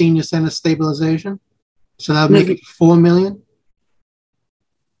to the senior center stabilization. So that would make it 4 million.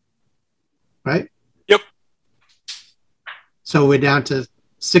 Right? Yep. So we're down to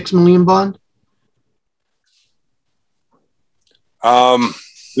 6 million bond. We haven't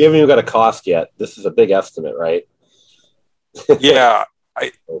even got a cost yet. This is a big estimate, right? Yeah.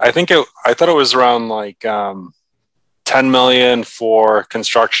 I thought it was around like 10 million for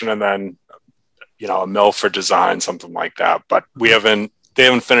construction and then a mill for design, something like that. But they haven't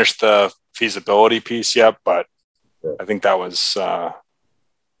finished the feasibility piece yet, but I think that was the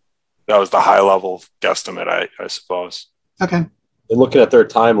high level guesstimate, I suppose. Okay. And looking at their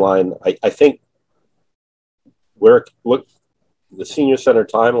timeline, I think the senior center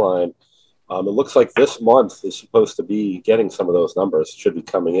timeline, it looks like this month is supposed to be getting some of those numbers, should be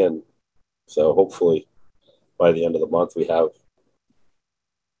coming in. So hopefully by the end of the month, we have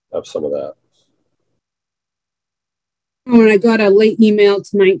some of that. And I got a late email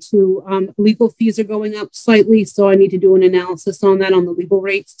tonight too. Legal fees are going up slightly, so I need to do an analysis on that, on the legal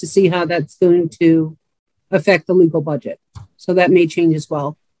rates, to see how that's going to affect the legal budget. So that may change as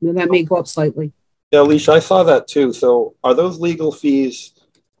well. That may go up slightly. Yeah, Alicia, I saw that too. So are those legal fees?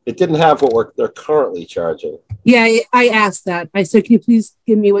 It didn't have what they're currently charging. Yeah, I asked that. I said, can you please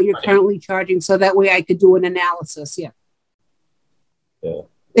give me what you're currently charging, so that way I could do an analysis? Yeah. Yeah.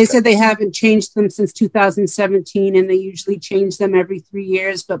 They said they haven't changed them since 2017, and they usually change them every 3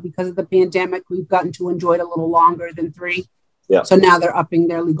 years. But because of the pandemic, we've gotten to enjoy it a little longer than 3. Yeah. So now they're upping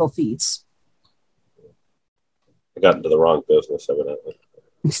their legal fees. I got into the wrong business, evidently.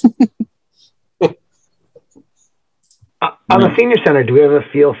 On the senior center, do we have a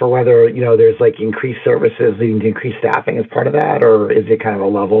feel for whether, there's like increased services leading to increased staffing as part of that, or is it kind of a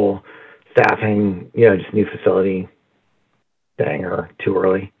level staffing, just new facility thing, or too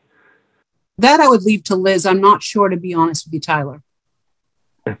early? That I would leave to Liz. I'm not sure, to be honest with you, Tyler.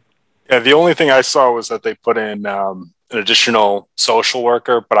 Yeah, the only thing I saw was that they put in an additional social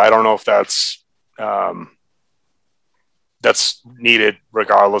worker, but I don't know if that's needed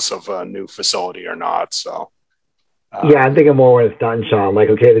regardless of a new facility or not. So. Yeah, I'm thinking more when it's done, Sean. Like,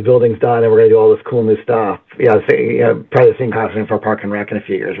 okay, the building's done, and we're going to do all this cool new stuff. Yeah, probably the same costing for Park and Rec in a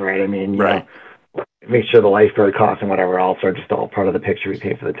few years, right? I mean, right. Make sure the lifeguard costs and whatever else are just all part of the picture we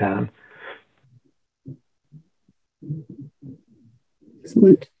pay for the town.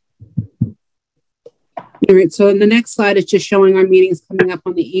 Excellent. All right, so in the next slide, it's just showing our meetings coming up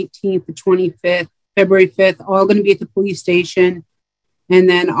on the 18th, the 25th, February 5th, all going to be at the police station. And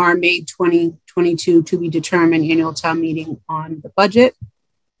then our May 2022 to be determined annual town meeting on the budget.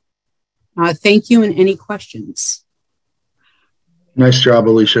 Thank you, and any questions? Nice job,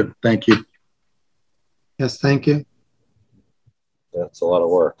 Alicia. Thank you. Yes, thank you. That's a lot of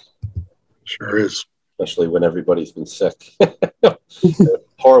work. Sure is. Especially when everybody's been sick.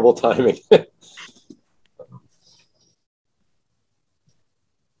 Horrible timing.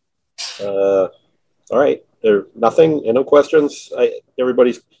 All right. Nothing, no questions.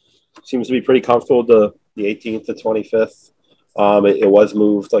 Everybody seems to be pretty comfortable with the 18th to 25th. It was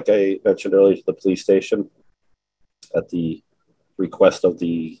moved, like I mentioned earlier, to the police station at the request of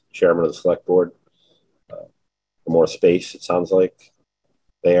the chairman of the select board. For more space, it sounds like,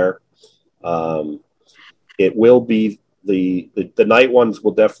 there. It will be the night ones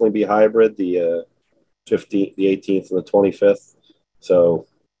will definitely be hybrid, the 15th, the 18th, and the 25th. So,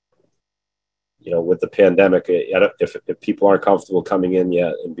 with the pandemic, if people aren't comfortable coming in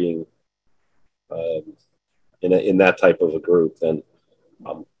yet and being in that type of a group, then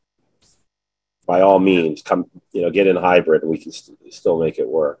by all means, come, get in hybrid, and we can still make it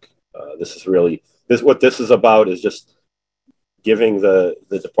work. This is really what this is about, is just giving the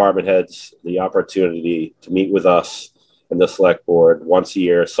department heads the opportunity to meet with us and the select board once a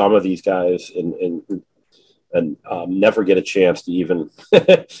year. Some of these guys and never get a chance to even,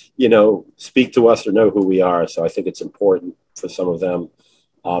 speak to us or know who we are. So I think it's important for some of them,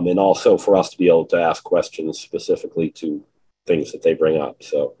 and also for us to be able to ask questions specifically to things that they bring up.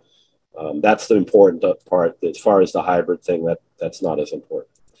 So that's the important part. As far as the hybrid thing, that's not as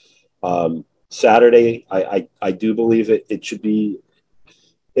important. Saturday, I do believe it should be,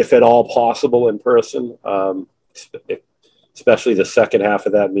 if at all possible, in person, especially the second half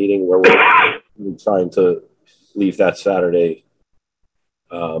of that meeting, where we're trying to leave that Saturday,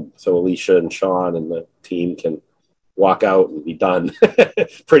 so Alicia and Sean and the team can walk out and be done,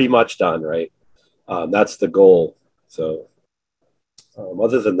 pretty much done, right? That's the goal. So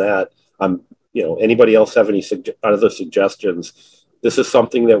other than that, anybody else have any other suggestions? This is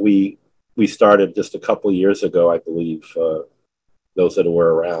something that we started just a couple of years ago, I believe. Those that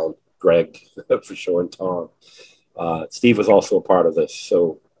were around, Greg for sure, and Tom. Steve was also a part of this.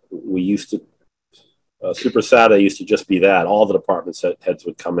 So we used to, Super Saturday used to just be that. All the department heads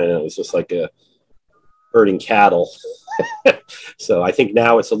would come in, and it was just like herding cattle. So I think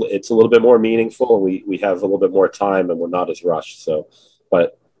now it's a little bit more meaningful, and we have a little bit more time, and we're not as rushed. So,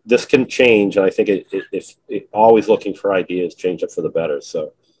 but this can change, and I think if always looking for ideas, change it for the better.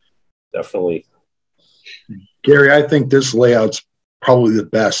 So definitely. Gary, I think this layout's probably the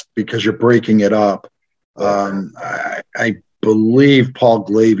best because you're breaking it up. I believe Paul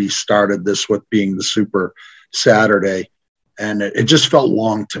Glavey started this with being the Super Saturday, and it just felt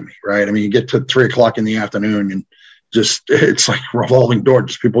long to me, right? I mean, you get to 3 o'clock in the afternoon and it's like a revolving door.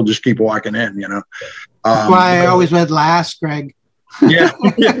 Just people just keep walking in, That's why I always went last, Greg. Yeah.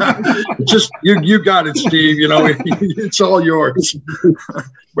 Just you got it, Steve. It's all yours.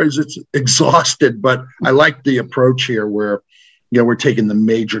 It's exhausted, but I like the approach here where we're taking the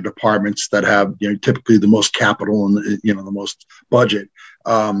major departments that have typically the most capital and the most budget,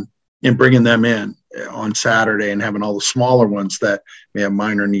 and bringing them in on Saturday, and having all the smaller ones that may have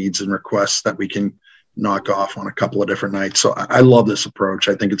minor needs and requests that we can knock off on a couple of different nights. So I love this approach.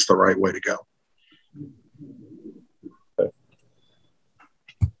 I think it's the right way to go.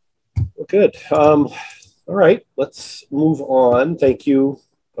 Good. All right, let's move on. Thank you,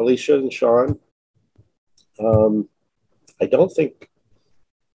 Alicia and Sean. I don't think,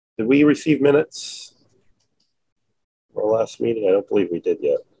 did we receive minutes for our last meeting? I don't believe we did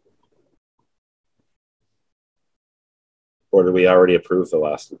yet. Or did we already approve the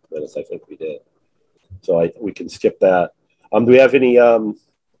last minutes? I think we did. So we can skip that. Do we have any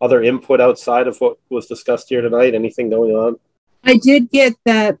other input outside of what was discussed here tonight? Anything going on? I did get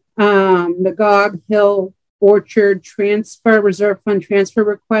that Nagog Hill Orchard reserve fund transfer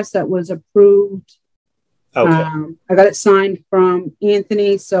request that was approved. Okay. I got it signed from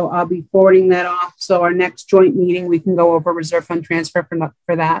Anthony, so I'll be forwarding that off. So our next joint meeting, we can go over reserve fund transfer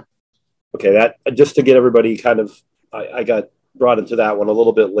for that. Okay, that just to get everybody kind of, I got brought into that one a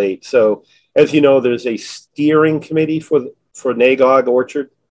little bit late. So as you know, there's a steering committee for Nagog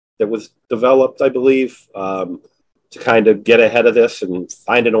Orchard that was developed, I believe, to kind of get ahead of this and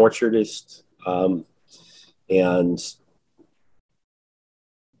find an orchardist and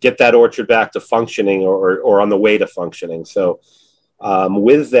get that orchard back to functioning or on the way to functioning. So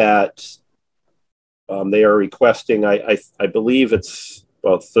with that, they are requesting, I believe it's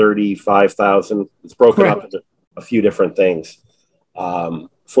about $35,000. It's broken up into a few different things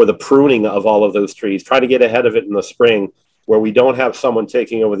for the pruning of all of those trees, trying to get ahead of it in the spring where we don't have someone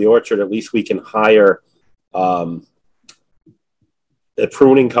taking over the orchard. At least we can hire a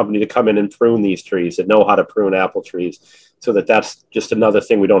pruning company to come in and prune these trees that know how to prune apple trees, so that's just another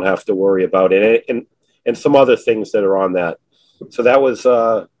thing we don't have to worry about, and some other things that are on that. So that was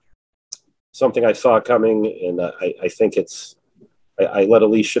something I saw coming, and I think I let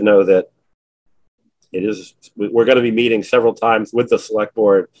Alicia know that we're going to be meeting several times with the select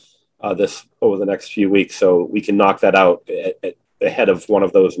board this over the next few weeks, so we can knock that out ahead of one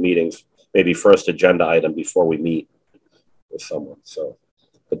of those meetings, maybe first agenda item before we meet with someone. So,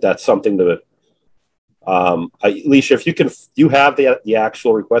 but that's something to Alicia, if you have the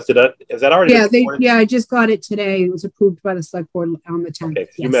actual request. Is that already? Yeah, I just got it today. It was approved by the select board on the 10th. Okay,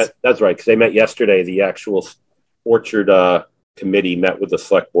 yes. That's right, because they met yesterday. The actual Orchard committee met with the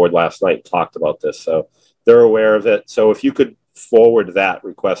select board last night and talked about this, so they're aware of it. So if you could forward that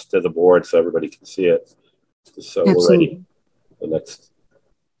request to the board so everybody can see it, so we're ready for the next.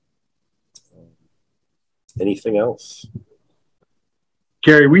 Anything else?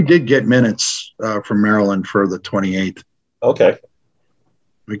 Gary, we did get minutes from Maryland for the 28th. Okay.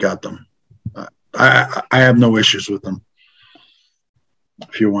 We got them. I have no issues with them.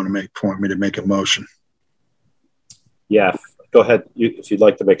 If you want me to make a motion. Yeah, go ahead. If you'd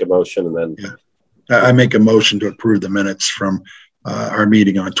like to make a motion, and then. Yeah. I make a motion to approve the minutes from our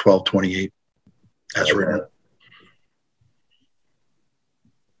meeting on 12/28 as written.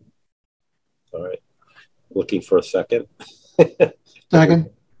 All right. Looking for a second. Second.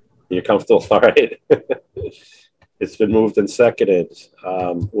 You're comfortable? All right. It's been moved and seconded.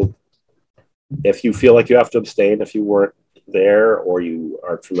 If you feel like you have to abstain, if you weren't there or you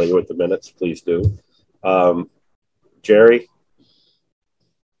aren't familiar with the minutes, please do. Jerry?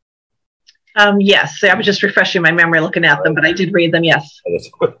 Yes, I was just refreshing my memory looking at them, but I did read them, yes.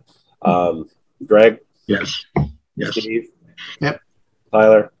 Greg? Yes. Yes. Steve? Yep.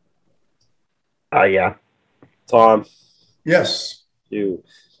 Tyler? Yeah. Tom? Yes. You?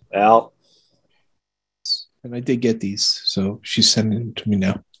 Al? And I did get these, so she's sending them to me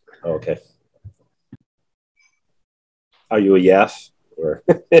now. Okay. Are you a yes? Or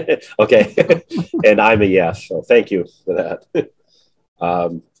okay. And I'm a yes, so thank you for that.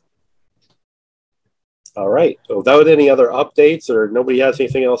 All right. So without any other updates, or nobody has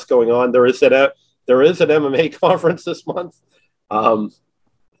anything else going on, there is an MMA conference this month.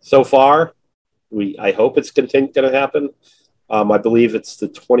 So far, I hope it's going to happen. I believe it's the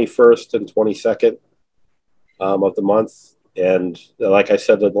 21st and 22nd of the month. And like I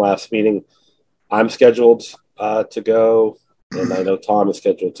said in the last meeting, I'm scheduled to go, and I know Tom is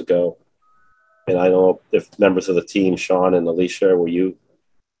scheduled to go. And I don't know if members of the team, Sean and Alicia, were you?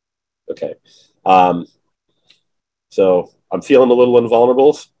 Okay. So I'm feeling a little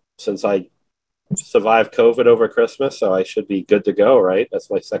invulnerable since I survived COVID over Christmas, so I should be good to go, right? That's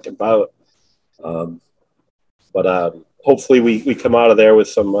my second bout. But hopefully we come out of there with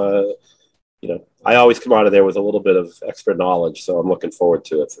some, I always come out of there with a little bit of extra knowledge, so I'm looking forward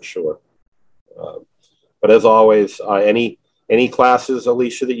to it for sure. But as always, any classes,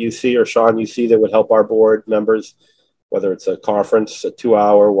 Alicia, that you see or Sean you see that would help our board members, whether it's a conference, a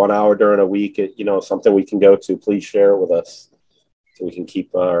 2-hour, 1 hour during a week, something we can go to, please share it with us so we can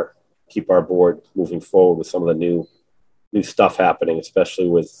keep our board moving forward with some of the new stuff happening, especially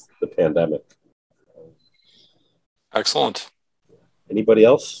with the pandemic. Excellent. Anybody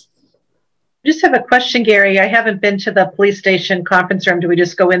else? I just have a question, Gary. I haven't been to the police station conference room. Do we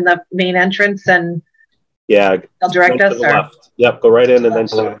just go in the main entrance and they'll direct us? Or? Left. Yep, go right in and then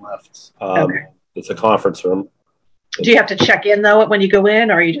to the left. Okay. It's a conference room. Do you have to check in though when you go in,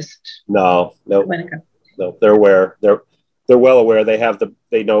 or are you just no? They're aware. They're well aware.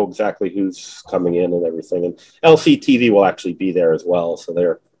 They know exactly who's coming in and everything. And LCTV will actually be there as well, so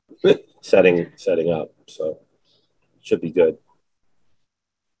they're setting up. So it should be good.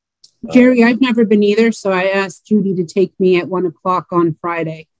 Jerry, I've never been either, so I asked Judy to take me at 1 o'clock on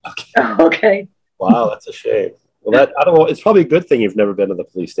Friday. Okay. Wow, that's a shame. Well, I don't know. It's probably a good thing you've never been to the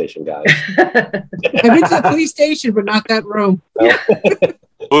police station, guys. I've been to the police station, but not that room.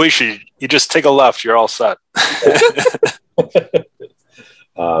 Alicia, you just take a left. You're all set.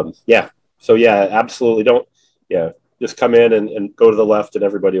 Yeah. So yeah, absolutely. Just come in and go to the left, and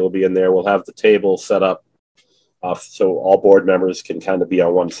everybody will be in there. We'll have the table set up so all board members can kind of be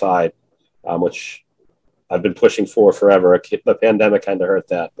on one side, which I've been pushing for forever. The pandemic kind of hurt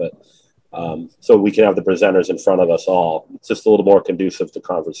that, but. So we can have the presenters in front of us all. It's just a little more conducive to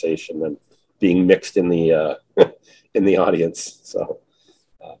conversation than being mixed in the in the audience. So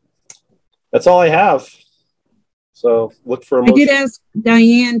that's all I have. So look for a motion. I did ask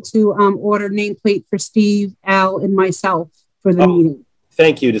Diane to order nameplate for Steve, Al, and myself for the meeting.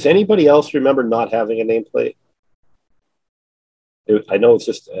 Thank you. Does anybody else remember not having a nameplate? I know it's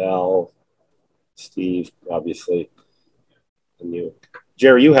just Al, Steve, obviously, and you.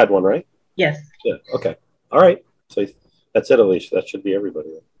 Jerry, you had one, right? Yes. Yeah. Okay. All right. So that's it, Alicia. That should be everybody.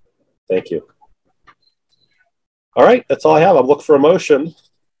 Thank you. All right. That's all I have. I'm looking for a motion.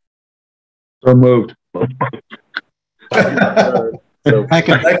 So moved. So,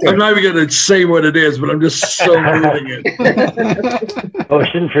 I'm not even going to say what it is, but I'm just so moving it.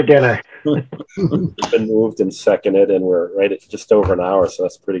 Motion for dinner. It's been moved and seconded, and we're right at just over an hour, so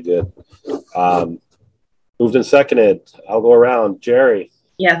that's pretty good. Moved and seconded. I'll go around. Jerry.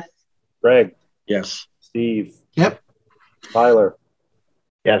 Yes. Greg. Yes. Steve. Yep. Tyler.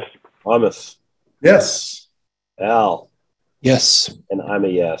 Yes. Thomas. Yes. Al. Yes. And I'm a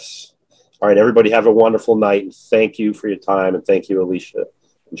yes. All right, everybody have a wonderful night. And thank you for your time. And thank you, Alicia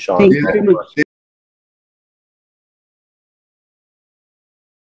and Sean. Thank you very much.